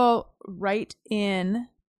people write in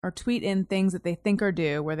or tweet in things that they think or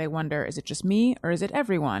do where they wonder, is it just me or is it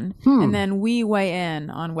everyone? And then we weigh in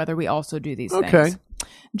on whether we also do these things.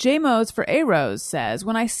 J-Mose for A-Rose says,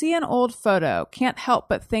 when I see an old photo, can't help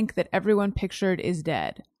but think that everyone pictured is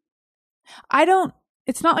dead.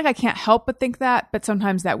 It's not like I can't help but think that, but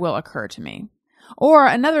sometimes that will occur to me. Or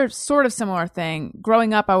another sort of similar thing,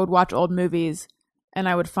 growing up, I would watch old movies and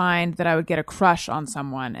I would find that I would get a crush on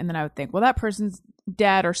someone. And then I would think, well, that person's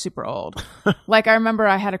dead or super old. Like I remember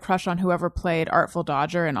I had a crush on whoever played Artful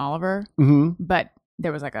Dodger in Oliver, but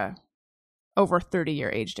there was like a over 30-year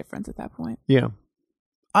age difference at that point. Yeah.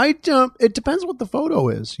 It depends what the photo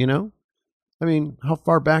is, I mean, how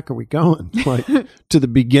far back are we going? Like to the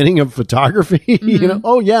beginning of photography?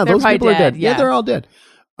 Oh yeah, They're those people are dead. Yeah, they're all dead.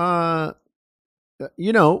 If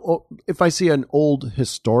I see an old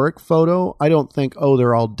historic photo, I don't think, oh,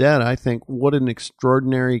 they're all dead. I think, what an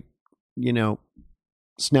extraordinary,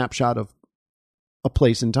 snapshot of a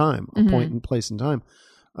place in time, a point in place in time.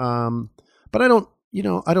 But I don't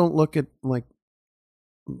look at like,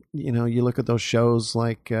 you look at those shows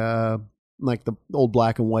like the old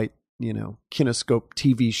black and white, kinescope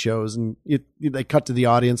TV shows, and they cut to the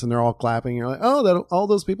audience and they're all clapping. You're like, oh, all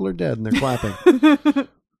those people are dead and they're clapping.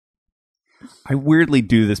 I weirdly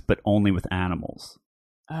do this, but only with animals.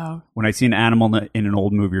 Oh. When I see an animal in an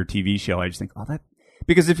old movie or TV show, I just think,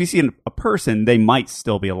 because if you see a person, they might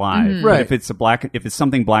still be alive. Right. But if it's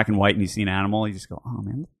something black and white and you see an animal, you just go, oh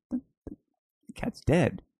man, the cat's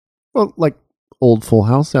dead. Well, like old Full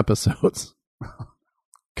House episodes.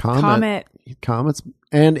 Comets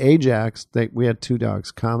and Ajax. We had two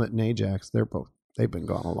dogs, Comet and Ajax. They're both They've been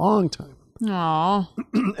gone a long time. Aw.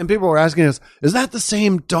 And people were asking us, is that the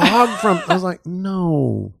same dog from... I was like,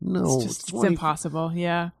 no. It's impossible.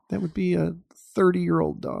 Yeah. That would be a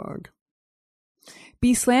 30-year-old dog.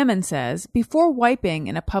 B. Slammin says, before wiping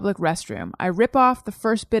in a public restroom, I rip off the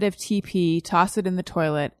first bit of TP, toss it in the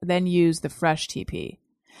toilet, then use the fresh TP.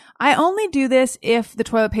 I only do this if the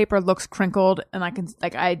toilet paper looks crinkled and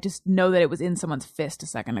I just know that it was in someone's fist a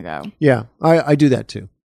second ago. Yeah, I do that too.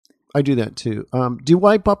 Do you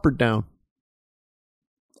wipe up or down?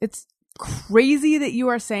 It's crazy that you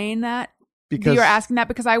are saying that. Because you're asking that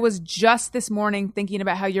because I was just this morning thinking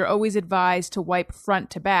about how you're always advised to wipe front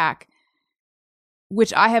to back,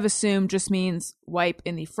 which I have assumed just means wipe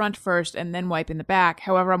in the front first and then wipe in the back.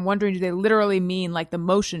 However, I'm wondering, do they literally mean like the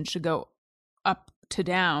motion should go up to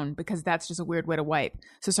down? Because that's just a weird way to wipe.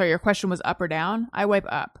 So sorry, your question was up or down? I wipe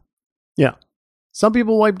up. Yeah. Some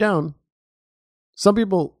people wipe down. Some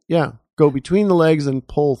people, go between the legs and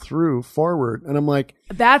pull through forward. And I'm like,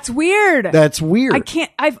 that's weird. That's weird.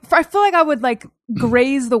 I feel like I would like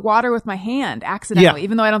graze the water with my hand accidentally,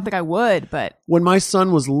 even though I don't think I would. But when my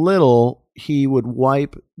son was little, he would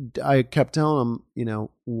wipe. I kept telling him,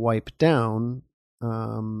 wipe down,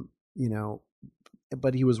 but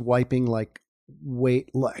he was wiping like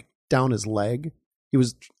down his leg. He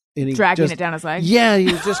was dragging it down his leg. Yeah,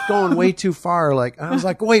 he was just going way too far. Like I was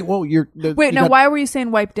like, wait, whoa, why were you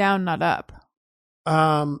saying wipe down, not up?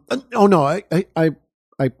 Oh no, I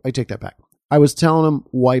take that back. I was telling him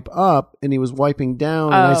wipe up, and he was wiping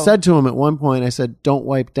down. And I said to him at one point, I said, "Don't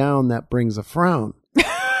wipe down. That brings a frown."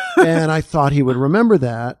 And I thought he would remember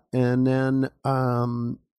that. And then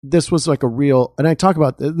this was like a real. And I talk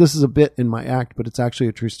about this is a bit in my act, but it's actually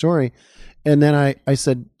a true story. And then I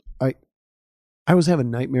said I was having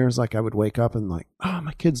nightmares. Like I would wake up and like, oh,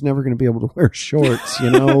 my kid's never going to be able to wear shorts,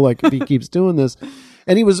 like if he keeps doing this.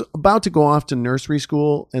 And he was about to go off to nursery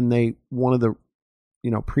school, and one of the,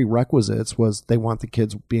 prerequisites was they want the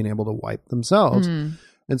kids being able to wipe themselves. Mm.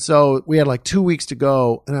 And so we had like 2 weeks to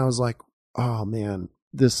go, and I was like, oh man,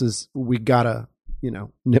 we gotta,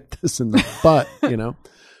 nip this in the butt,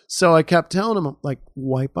 So I kept telling him like,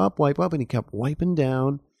 wipe up, and he kept wiping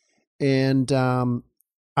down. And,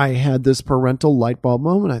 I had this parental light bulb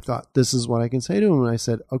moment. I thought, this is what I can say to him. And I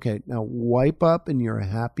said, okay, now wipe up and you're a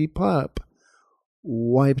happy pup.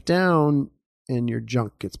 Wipe down and your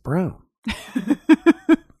junk gets brown.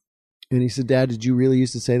 And he said, Dad, did you really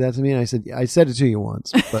used to say that to me? And I said, I said it to you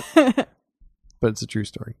once, but it's a true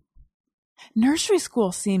story. Nursery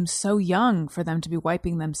school seems so young for them to be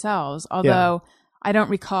wiping themselves. Although I don't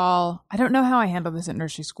know how I handled this at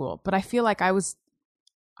nursery school, but I feel like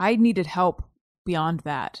I needed help beyond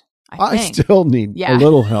that. I still need a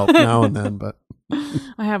little help now and then, but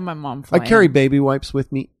I have my mom I carry baby wipes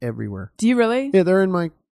with me everywhere. Do you really? Yeah, they're in my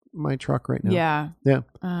truck right now. Yeah.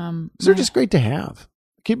 They're just great to have.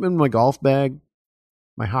 Keep them in my golf bag,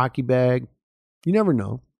 my hockey bag. You never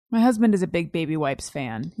know. My husband is a big baby wipes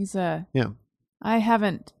fan. I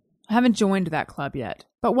haven't joined that club yet,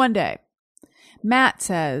 but one day. Matt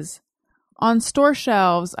says, on store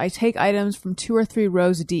shelves, I take items from 2 or 3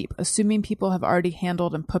 rows deep, assuming people have already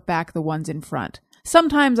handled and put back the ones in front.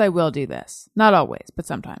 Sometimes I will do this. Not always, but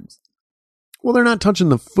sometimes. Well, they're not touching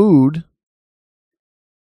the food.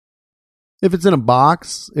 If it's in a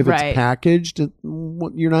box, if it's packaged,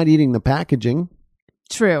 you're not eating the packaging.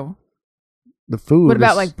 True. The food. What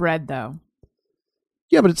about like bread, though?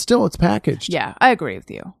 Yeah, but it's packaged. Yeah, I agree with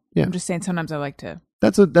you. Yeah. I'm just saying sometimes I like to.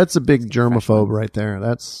 That's a big germaphobe right there.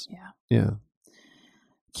 Yeah.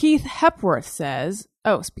 Keith Hepworth says,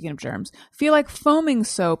 speaking of germs, feel like foaming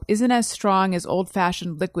soap isn't as strong as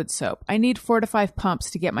old-fashioned liquid soap. I need 4 to 5 pumps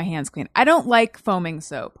to get my hands clean. I don't like foaming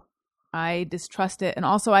soap. I distrust it. And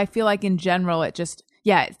also I feel like in general, it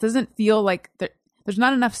doesn't feel like there's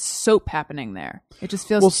not enough soap happening there. It just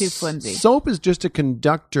feels too flimsy. Soap is just a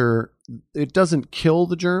conductor. It doesn't kill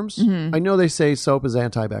the germs. Mm-hmm. I know they say soap is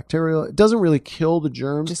antibacterial. It doesn't really kill the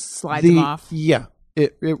germs. Just slides them off. Yeah.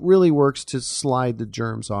 It really works to slide the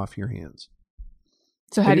germs off your hands.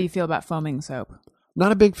 So how do you feel about foaming soap?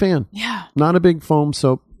 Not a big fan. Yeah. Not a big foam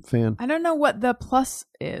soap fan. I don't know what the plus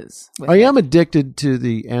is. I am addicted to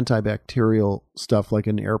the antibacterial stuff like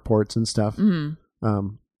in airports and stuff. Mm-hmm.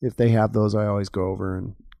 If they have those, I always go over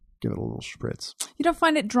and give it a little spritz. You don't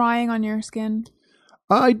find it drying on your skin?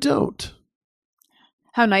 I don't.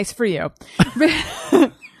 How nice for you.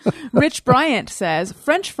 Rich Bryant says,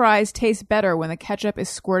 French fries taste better when the ketchup is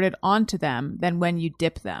squirted onto them than when you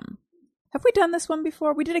dip them. Have we done this one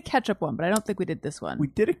before? We did a ketchup one, but I don't think we did this one. We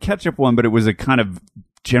did a ketchup one, but it was a kind of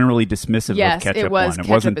generally dismissive of ketchup it was. one. It ketchup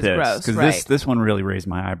wasn't is this. gross, Because this one really raised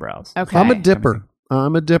my eyebrows. Okay. I'm a dipper.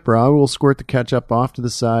 I'm a dipper. I will squirt the ketchup off to the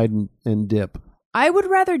side and dip. I would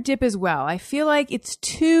rather dip as well. I feel like it's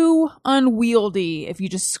too unwieldy if you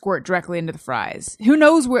just squirt directly into the fries. Who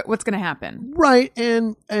knows what's going to happen? Right,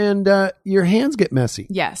 and your hands get messy.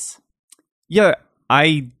 Yes. Yeah,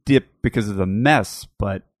 I dip because of the mess,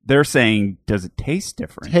 but they're saying, does it taste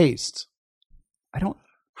different? Taste. I don't.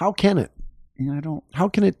 How can it? Yeah, I don't. How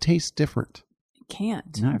can it taste different? You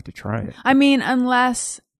can't. Now I have to try it. I mean,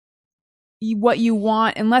 unless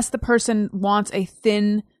the person wants a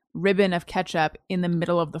thin ribbon of ketchup in the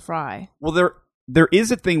middle of the fry. Well, there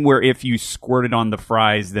is a thing where if you squirt it on the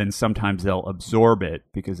fries, then sometimes they'll absorb it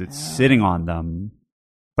because it's sitting on them.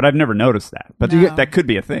 But I've never noticed that. But No. that could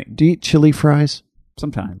be a thing. Do you eat chili fries?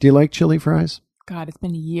 Sometimes. Do you like chili fries? God, it's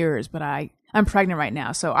been years, but I'm pregnant right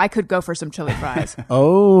now, so I could go for some chili fries.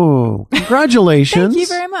 Oh, congratulations. Thank you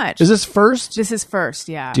very much. Is this first? This is first,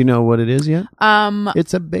 yeah. Do you know what it is yet?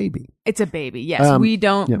 It's a baby. It's a baby. Yes, we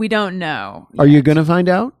don't know. Are you yet. going to find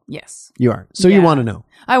out? Yes. You are. So you Yeah. want to know.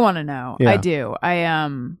 I want to know. Yeah. I do.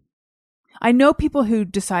 I know people who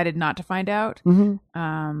decided not to find out.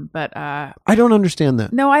 Mm-hmm. But I don't understand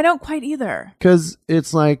that. no, I don't quite either. Because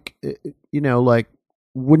it's like, like,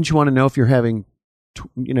 wouldn't you want to know if you're having,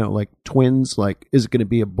 like twins? Like, is it going to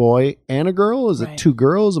be a boy and a girl? Is it Right. two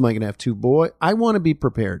girls? Am I going to have two boys? I want to be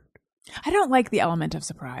prepared. I don't like the element of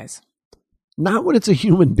surprise. Not when it's a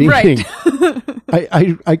human being. Right.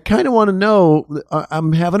 I kind of want to know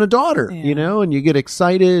I'm having a daughter, Yeah. and you get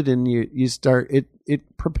excited and you start,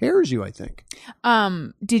 it prepares you, I think.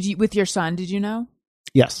 Did you, with your son, did you know?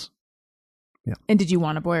 Yes. And did you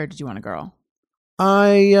want a boy or did you want a girl?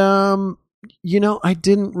 I I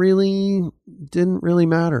didn't really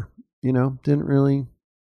matter, didn't really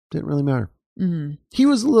matter. Mm-hmm. He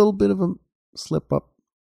was a little bit of a slip up.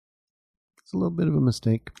 It's a little bit of a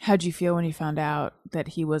mistake. How'd you feel when you found out that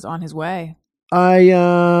he was on his way?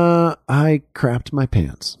 I crapped my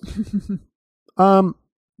pants.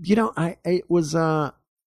 It was a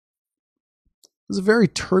very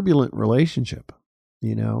turbulent relationship,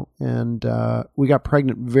 and we got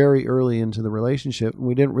pregnant very early into the relationship, and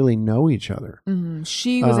we didn't really know each other. Mm-hmm.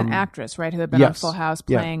 She was an actress, right, who had been on Full House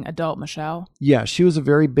playing adult Michelle. Yeah, she was a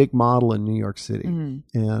very big model in New York City,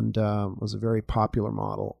 Mm-hmm. and was a very popular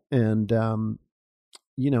model. And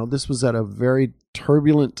this was at a very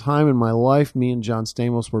turbulent time in my life. Me and John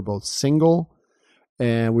Stamos were both single,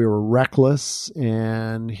 and we were reckless.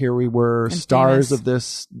 And here we were, And stars famous. of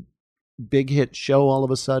this big hit show all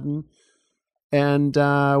of a sudden. And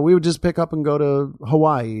we would just pick up and go to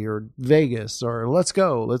Hawaii or Vegas or let's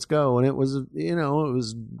go. And it was, it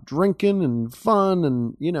was drinking and fun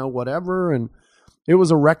and, whatever. And it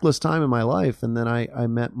was a reckless time in my life. And then I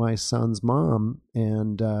met my son's mom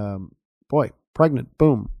and, pregnant,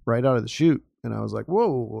 boom, right out of the chute. And I was like,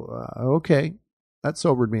 whoa, okay. That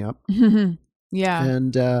sobered me up. Yeah.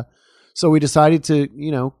 And so we decided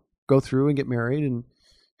to, go through and get married and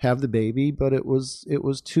have the baby. But it was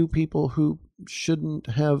two people who shouldn't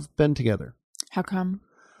have been together. How come?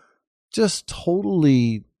 Just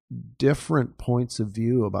totally different points of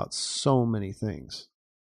view about so many things.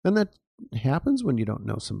 And that happens when you don't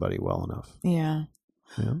know somebody well enough. Yeah.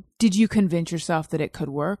 Yeah. Did you convince yourself that it could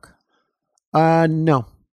work? No,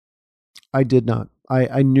 I did not.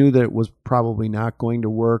 I knew that it was probably not going to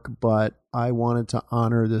work, but I wanted to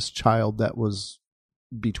honor this child that was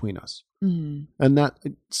between us. Mm-hmm. And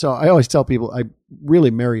so I always tell people I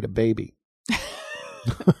really married a baby.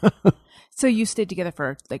 So you stayed together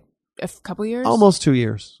for like a couple years? Almost 2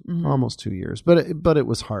 years. Mhm. Almost 2 years. But it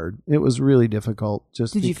was hard. It was really difficult.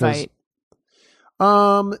 Just Did you because,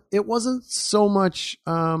 fight? It wasn't so much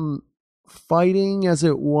fighting as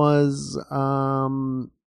it was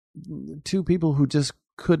two people who just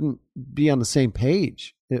couldn't be on the same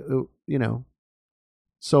page.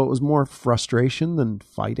 So it was more frustration than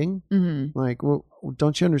fighting. Mm-hmm. Like, well,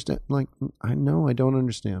 don't you understand? Like, I know I don't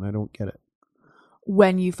understand. I don't get it.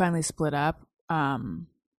 When you finally split up,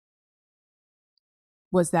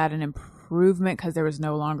 was that an improvement because there was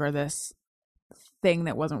no longer this thing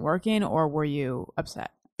that wasn't working, or were you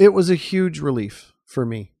upset? It was a huge relief for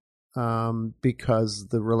me because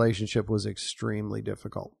the relationship was extremely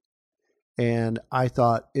difficult. And I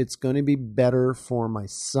thought it's going to be better for my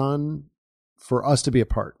son for us to be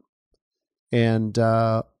apart. And,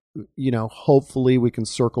 hopefully we can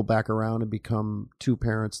circle back around and become two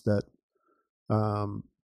parents that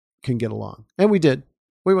can get along. And we did.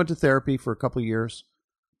 We went to therapy for a couple of years.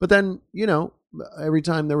 But then, every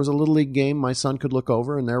time there was a little league game, my son could look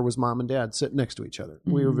over and there was mom and dad sitting next to each other.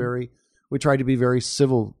 Mm-hmm. We tried to be very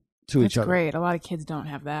civil to each That's other. great. A lot of kids don't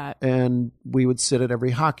have that. And we would sit at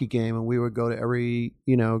every hockey game, and we would go to every,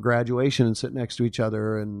 graduation and sit next to each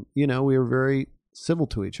other. And, we were very civil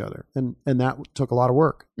to each other. And that took a lot of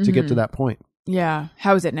work to get to that point. Yeah.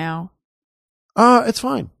 How is it now? It's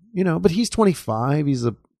fine, but he's 25. He's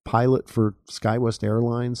a pilot for SkyWest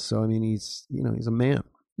Airlines. So, I mean, he's a man.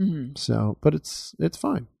 Mm-hmm. So, but it's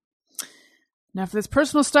fine. Now for this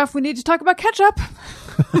personal stuff, we need to talk about ketchup.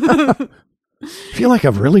 I feel like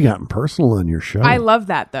I've really gotten personal on your show. I love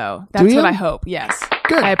that, though. Do That's you? what I hope. Yes.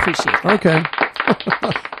 Good. I appreciate that. Okay.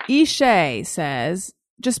 Ishay says,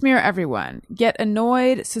 just mirror everyone. Get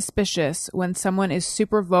annoyed, suspicious when someone is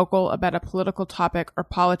super vocal about a political topic or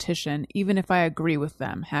politician, even if I agree with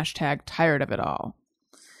them. # tired of it all.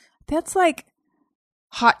 That's like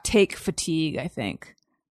hot take fatigue, I think.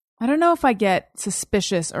 I don't know if I get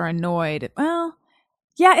suspicious or annoyed. Well,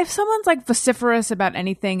 yeah, if someone's like vociferous about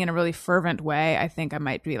anything in a really fervent way, I think I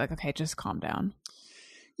might be like, okay, just calm down.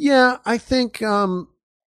 Yeah, I think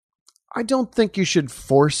I don't think you should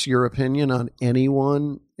force your opinion on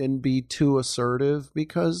anyone and be too assertive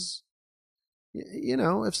because,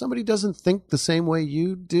 if somebody doesn't think the same way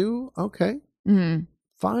you do, okay,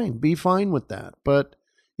 fine, be fine with that. But,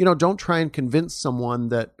 don't try and convince someone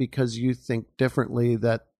that because you think differently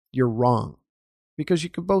that you're wrong, because you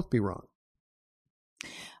could both be wrong.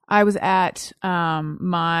 I was at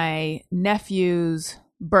my nephew's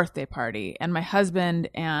birthday party, and my husband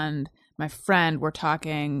and my friend were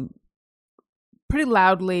talking pretty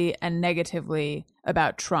loudly and negatively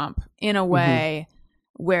about Trump in a way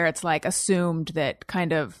where it's like assumed that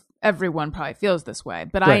kind of everyone probably feels this way.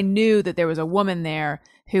 But Right. I knew that there was a woman there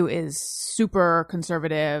who is super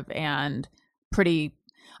conservative and pretty.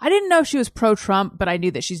 I didn't know she was pro-Trump, but I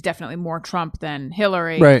knew that she's definitely more Trump than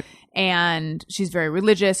Hillary. Right. And she's very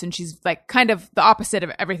religious, and she's like kind of the opposite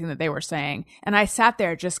of everything that they were saying. And I sat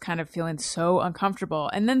there just kind of feeling so uncomfortable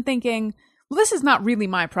and then thinking, well, this is not really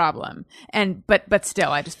my problem. And but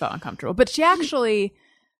still I just felt uncomfortable. But she actually,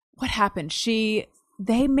 what happened?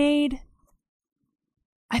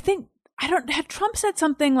 Had Trump said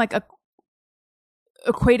something like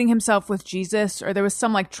equating himself with Jesus, or there was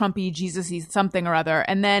some like Trumpy, Jesus-y something or other.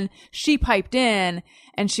 And then she piped in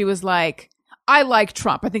and she was like, I like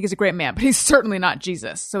Trump. I think he's a great man, but he's certainly not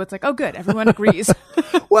Jesus. So it's like, oh, good. Everyone agrees.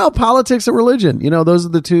 Well, politics and religion, those are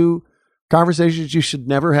the two conversations you should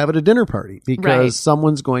never have at a dinner party because Right.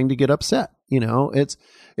 someone's going to get upset.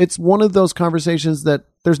 It's one of those conversations that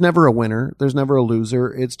there's never a winner. There's never a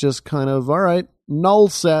loser. It's just kind of, all right, null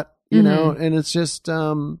set, and it's just,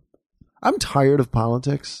 I'm tired of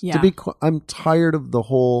politics. Yeah. I'm tired of the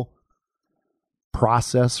whole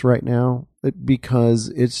process right now because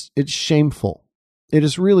it's shameful. It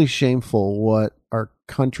is really shameful what our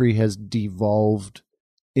country has devolved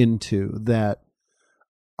into, that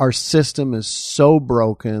our system is so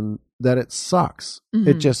broken that it sucks.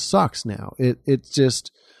 It just sucks now. It's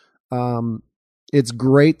just, it's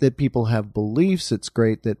great that people have beliefs. It's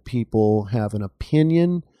great that people have an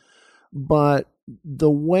opinion, but the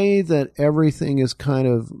way that everything is kind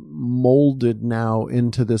of molded now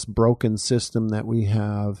into this broken system that we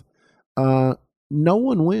have, no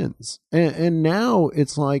one wins. And now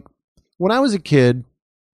it's like, when I was a kid,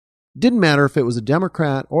 didn't matter if it was a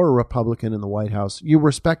Democrat or a Republican in the White House, you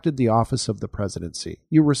respected the office of the presidency.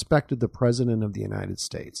 You respected the president of the United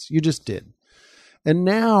States. You just did. And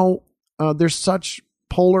now there's such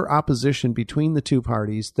polar opposition between the two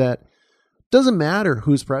parties that doesn't matter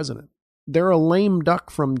who's president. They're a lame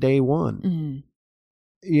duck from day one,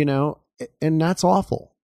 and that's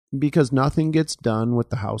awful because nothing gets done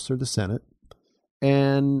with the House or the Senate.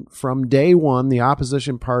 And from day one, the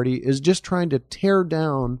opposition party is just trying to tear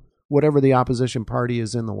down whatever the opposition party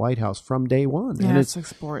is in the White House from day one. Yeah, and it's like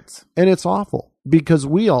sports. And it's awful because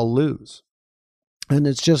we all lose. And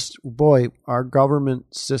it's just, boy, our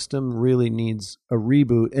government system really needs a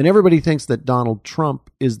reboot. And everybody thinks that Donald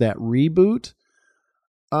Trump is that reboot.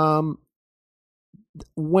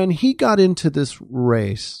 When he got into this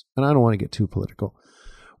race, and I don't want to get too political,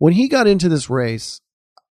 when he got into this race,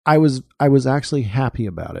 I was actually happy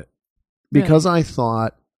about it because I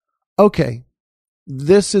thought, okay,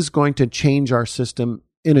 this is going to change our system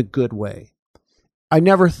in a good way. I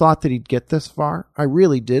never thought that he'd get this far. I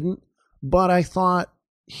really didn't. But I thought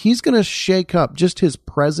he's going to shake up just his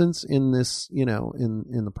presence in this,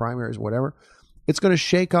 in the primaries, whatever. It's going to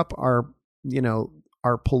shake up our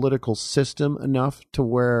political system enough to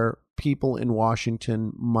where people in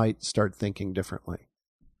Washington might start thinking differently.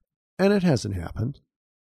 And it hasn't happened.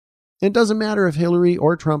 It doesn't matter if Hillary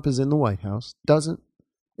or Trump is in the White House.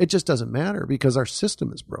 It just doesn't matter because our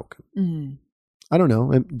system is broken. I don't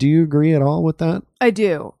know. Do you agree at all with that? I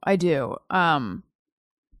do.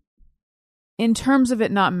 In terms of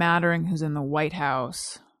it not mattering who's in the White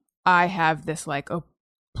House, I have this like, oh,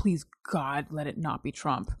 please God, let it not be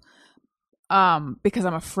Trump. Because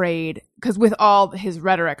I'm afraid, because with all his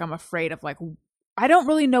rhetoric, I'm afraid of like, I don't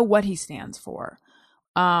really know what he stands for.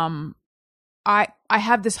 I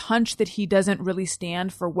have this hunch that he doesn't really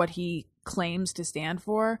stand for what he claims to stand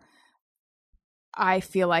for. I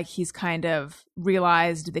feel like he's kind of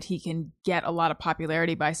realized that he can get a lot of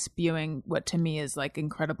popularity by spewing what to me is like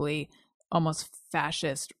incredibly almost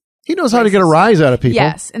fascist. He knows how to get a rise out of people.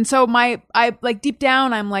 Yes. And so I like deep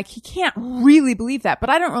down, I'm like, he can't really believe that, but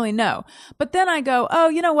I don't really know. But then I go, oh,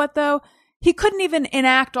 you know what though? He couldn't even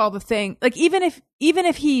enact all the thing. Like even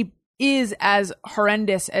if he is as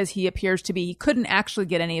horrendous as he appears to be, he couldn't actually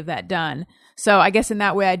get any of that done. So I guess in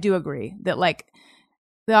that way, I do agree that like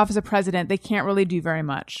the office of president, they can't really do very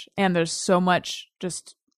much. And there's so much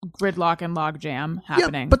just gridlock and logjam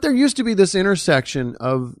happening. Yeah, but there used to be this intersection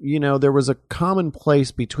of, there was a common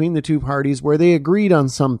place between the two parties where they agreed on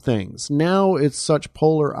some things. Now it's such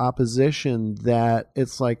polar opposition that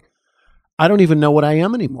it's like, I don't even know what I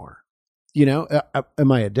am anymore.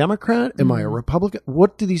 Am I a Democrat? Am I a Republican?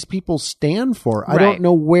 What do these people stand for? I don't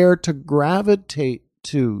know where to gravitate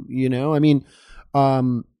to, I mean,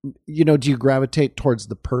 do you gravitate towards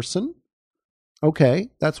the person? Okay,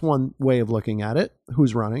 that's one way of looking at it.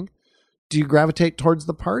 Who's running? Do you gravitate towards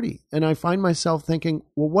the party? And I find myself thinking,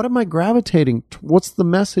 well, what am I gravitating? What's the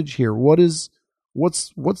message here? What's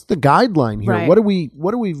the guideline here? Right. What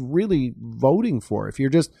are we really voting for? If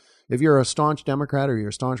you're a staunch Democrat or you're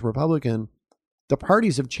a staunch Republican, the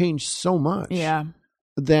parties have changed so much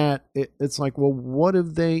that it's like, well, what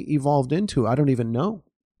have they evolved into? I don't even know.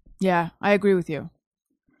 Yeah, I agree with you.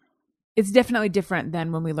 It's definitely different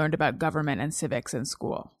than when we learned about government and civics in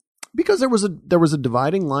school. Because there was a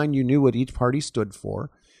dividing line. You knew what each party stood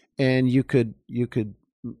for, and you could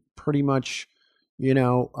pretty much,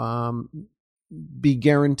 be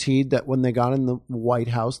guaranteed that when they got in the White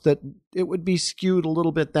House that it would be skewed a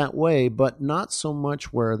little bit that way, but not so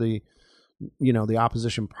much where the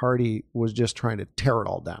opposition party was just trying to tear it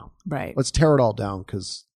all down. Right. Let's tear it all down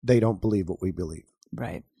because they don't believe what we believe.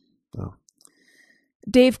 Right. Oh.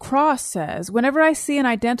 Dave Cross says, whenever I see an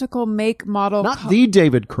identical make, model... Not the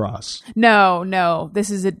David Cross. No. This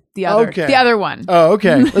is the other one. Oh,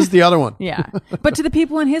 okay. This is the other one. Yeah. But to the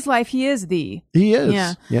people in his life, he is the... He is.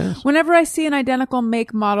 Yeah. Yes. Whenever I see an identical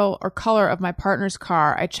make, model, or color of my partner's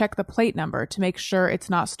car, I check the plate number to make sure it's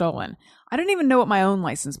not stolen. I don't even know what my own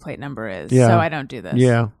license plate number is, so I don't do this.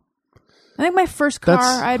 Yeah. I think my first car,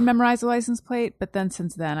 I had memorized the license plate, but then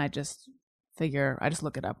since then, I just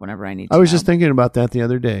look it up whenever I need to. I was just thinking about that the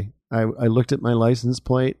other day. I looked at my license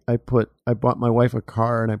plate. I bought my wife a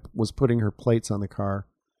car, and I was putting her plates on the car,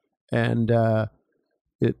 and I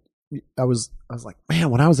was like, man,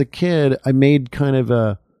 when I was a kid, I made kind of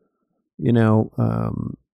a,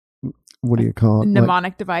 what do you call it?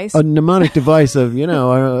 Mnemonic device. A mnemonic device of,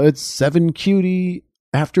 it's 7 cutie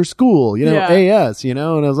after school, AS, and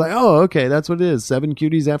I was like, oh, okay, that's what it is. 7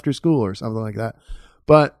 cuties after school or something like that.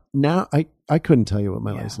 But now I couldn't tell you what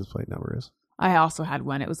my license plate number is. I also had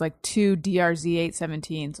one. It was like 2 DRZ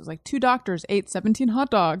 817. So it was like 2 doctors, 817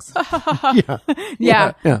 hot dogs. Yeah.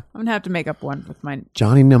 I'm going to have to make up one with my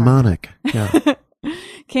Johnny Mnemonic. Yeah.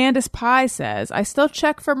 Candace Pye says, I still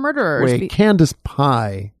check for murderers. Wait, Candace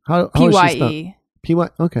Pye. How PYE. PY.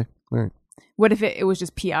 Okay. All right. What if it was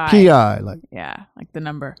just PI? PI. Like the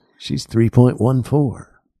number. She's 3.14.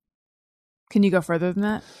 Can you go further than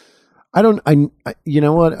that? I you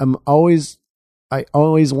know what? I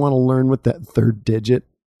always want to learn what that third digit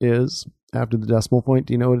is after the decimal point.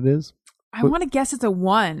 Do you know what it is? I want to guess it's a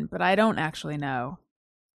 1, but I don't actually know.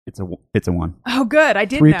 It's a 1. Oh, good. I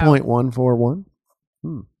did know. 3.141.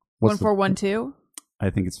 1412? I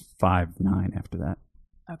think it's 59 after that.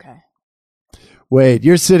 Okay. Wait,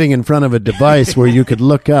 you're sitting in front of a device where you could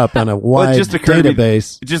look up on a wide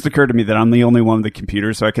database. It just occurred to me that I'm the only one with a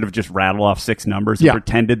computer, so I could have just rattled off 6 numbers and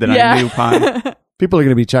pretended that I knew pi. People are going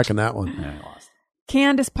to be checking that one. Yeah, I lost.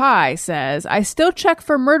 Candace Pye says, I still check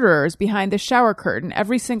for murderers behind the shower curtain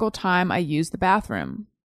every single time I use the bathroom.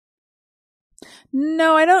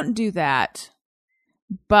 No, I don't do that.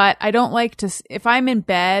 But I don't like to, if I'm in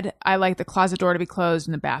bed, I like the closet door to be closed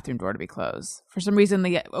and the bathroom door to be closed. For some reason,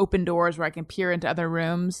 the open doors where I can peer into other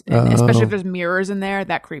rooms, and especially if there's mirrors in there,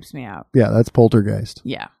 that creeps me out. Yeah, that's poltergeist.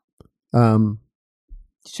 Yeah.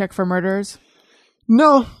 Check for murderers?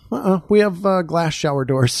 No, we have glass shower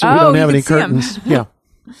doors, so we don't have any curtains. Yeah.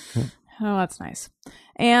 Oh, that's nice.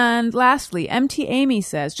 And lastly, MT Amy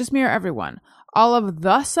says, just mirror everyone. all of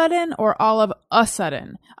the sudden or all of a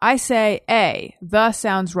sudden? I say A. The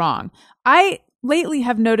sounds wrong. I lately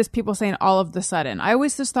have noticed people saying all of the sudden. I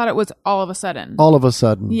always just thought it was all of a sudden. All of a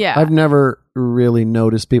sudden. Yeah. I've never really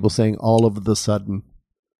noticed people saying all of the sudden.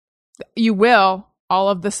 You will. All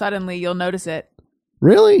of the suddenly, you'll notice it.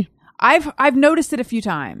 Really? I've noticed it a few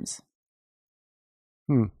times.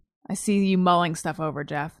 Hmm. I see you mulling stuff over,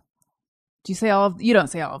 Jeff. Do you say all of? You don't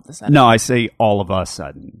say all of the sudden. No, I say all of a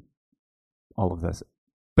sudden. All of this.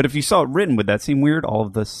 But if you saw it written, would that seem weird? All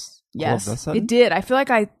of this. Yes, all of the sudden? it did. I feel like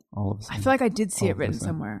I I feel like I did see All it of written a sudden.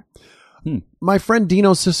 somewhere. My friend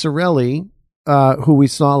Dino Cicerelli, who we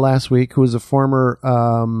saw last week, who is a former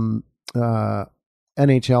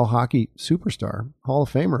NHL hockey superstar, Hall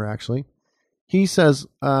of Famer, actually. He says,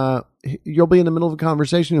 you'll be in the middle of a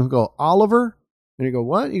conversation, and he'll go, Oliver? And you go,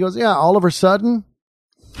 what? He goes, yeah, Oliver Sudden.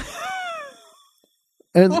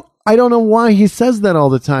 And I don't know why he says that all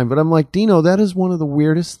the time, but I'm like, Dino, that is one of the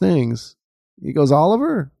weirdest things. He goes,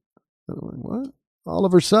 Oliver? And I'm like, what?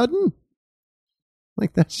 Oliver Sudden?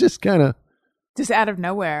 Like, that's just kind of, Just out of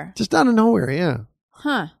nowhere. just out of nowhere, yeah.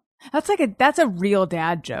 Huh. That's a real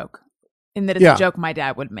dad joke. In that it's Yeah. a joke my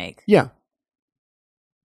dad would make. Yeah.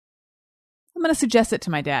 I'm going to suggest it to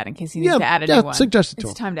my dad in case he needs Yeah, to add a yeah, new one. suggest it to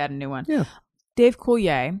It's him. time to add a new one. Yeah. Dave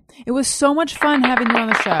Coulier, it was so much fun having you on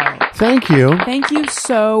the show. Thank you. Thank you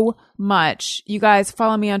so much. You guys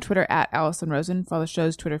follow me on Twitter at Allison Rosen. Follow the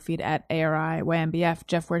show's Twitter feed at ARIYMBF.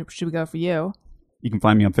 Jeff, where should we go for you? You can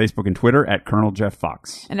find me on Facebook and Twitter at Colonel Jeff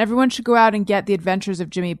Fox. And everyone should go out and get The Adventures of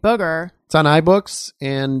Jimmy Booger. It's on iBooks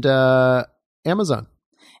and Amazon.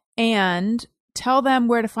 And tell them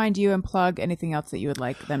where to find you and plug anything else that you would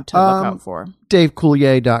like them to look out for.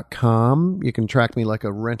 DaveCoulier.com. You can track me like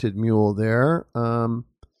a rented mule there. You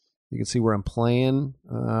can see where I'm playing.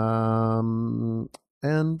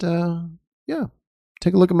 Yeah,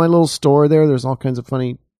 take a look at my little store there. There's all kinds of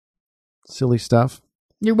funny, silly stuff.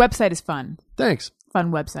 Your website is fun. Thanks.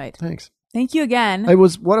 Fun website. Thanks. Thank you again.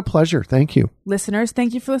 What a pleasure. Thank you. Listeners,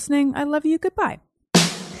 thank you for listening. I love you. Goodbye.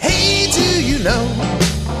 Hey, do you know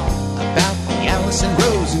about the Allison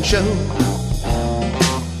Rosen show?